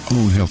from your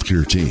own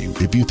healthcare team.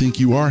 If you think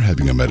you are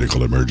having a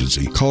medical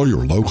emergency, call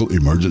your local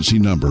emergency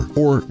number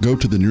or go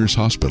to the nearest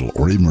hospital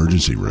or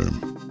emergency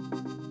room.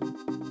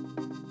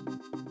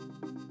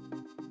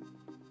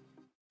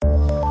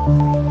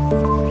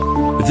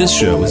 This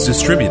show is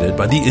distributed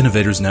by the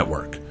Innovators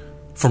Network.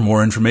 For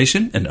more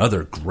information and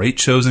other great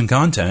shows and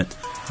content,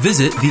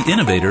 visit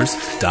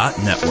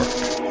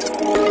theinnovators.network.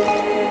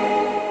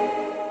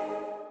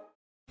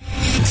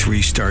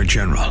 3-star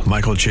General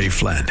Michael J.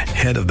 Flynn,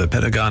 head of the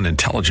Pentagon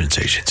Intelligence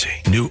Agency,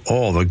 knew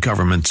all the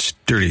government's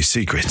dirty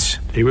secrets.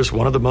 He was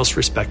one of the most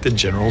respected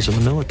generals in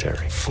the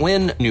military.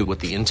 Flynn knew what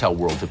the intel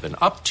world had been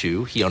up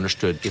to. He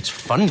understood its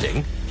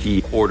funding.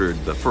 He ordered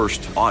the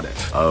first audit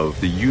of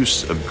the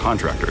use of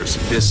contractors.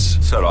 This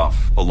set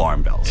off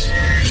alarm bells.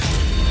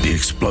 The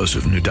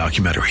explosive new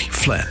documentary,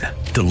 Flynn,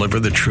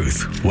 Deliver the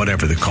Truth,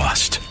 Whatever the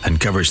Cost,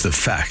 uncovers the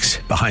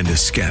facts behind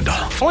this scandal.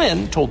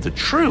 Flynn told the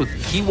truth.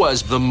 He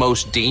was the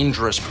most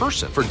dangerous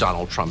person for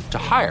Donald Trump to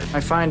hire. I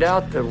find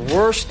out the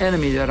worst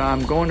enemy that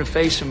I'm going to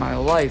face in my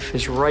life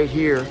is right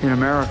here in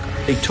America.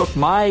 They took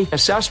my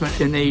assessment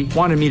and they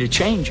wanted me to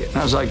change it. And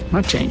I was like, I'm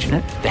not changing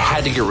it. They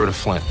had to get rid of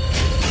Flynn.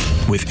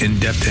 With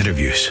in-depth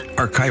interviews,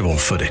 archival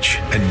footage,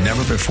 and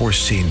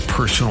never-before-seen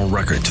personal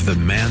records of the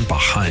man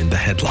behind the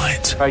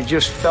headlines. I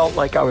just felt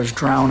like I was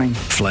drowning.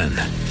 Flynn,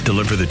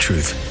 Deliver the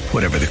Truth,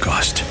 Whatever the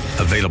Cost.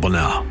 Available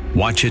now.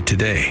 Watch it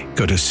today.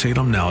 Go to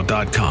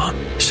salemnow.com.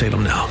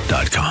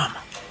 salemnow.com.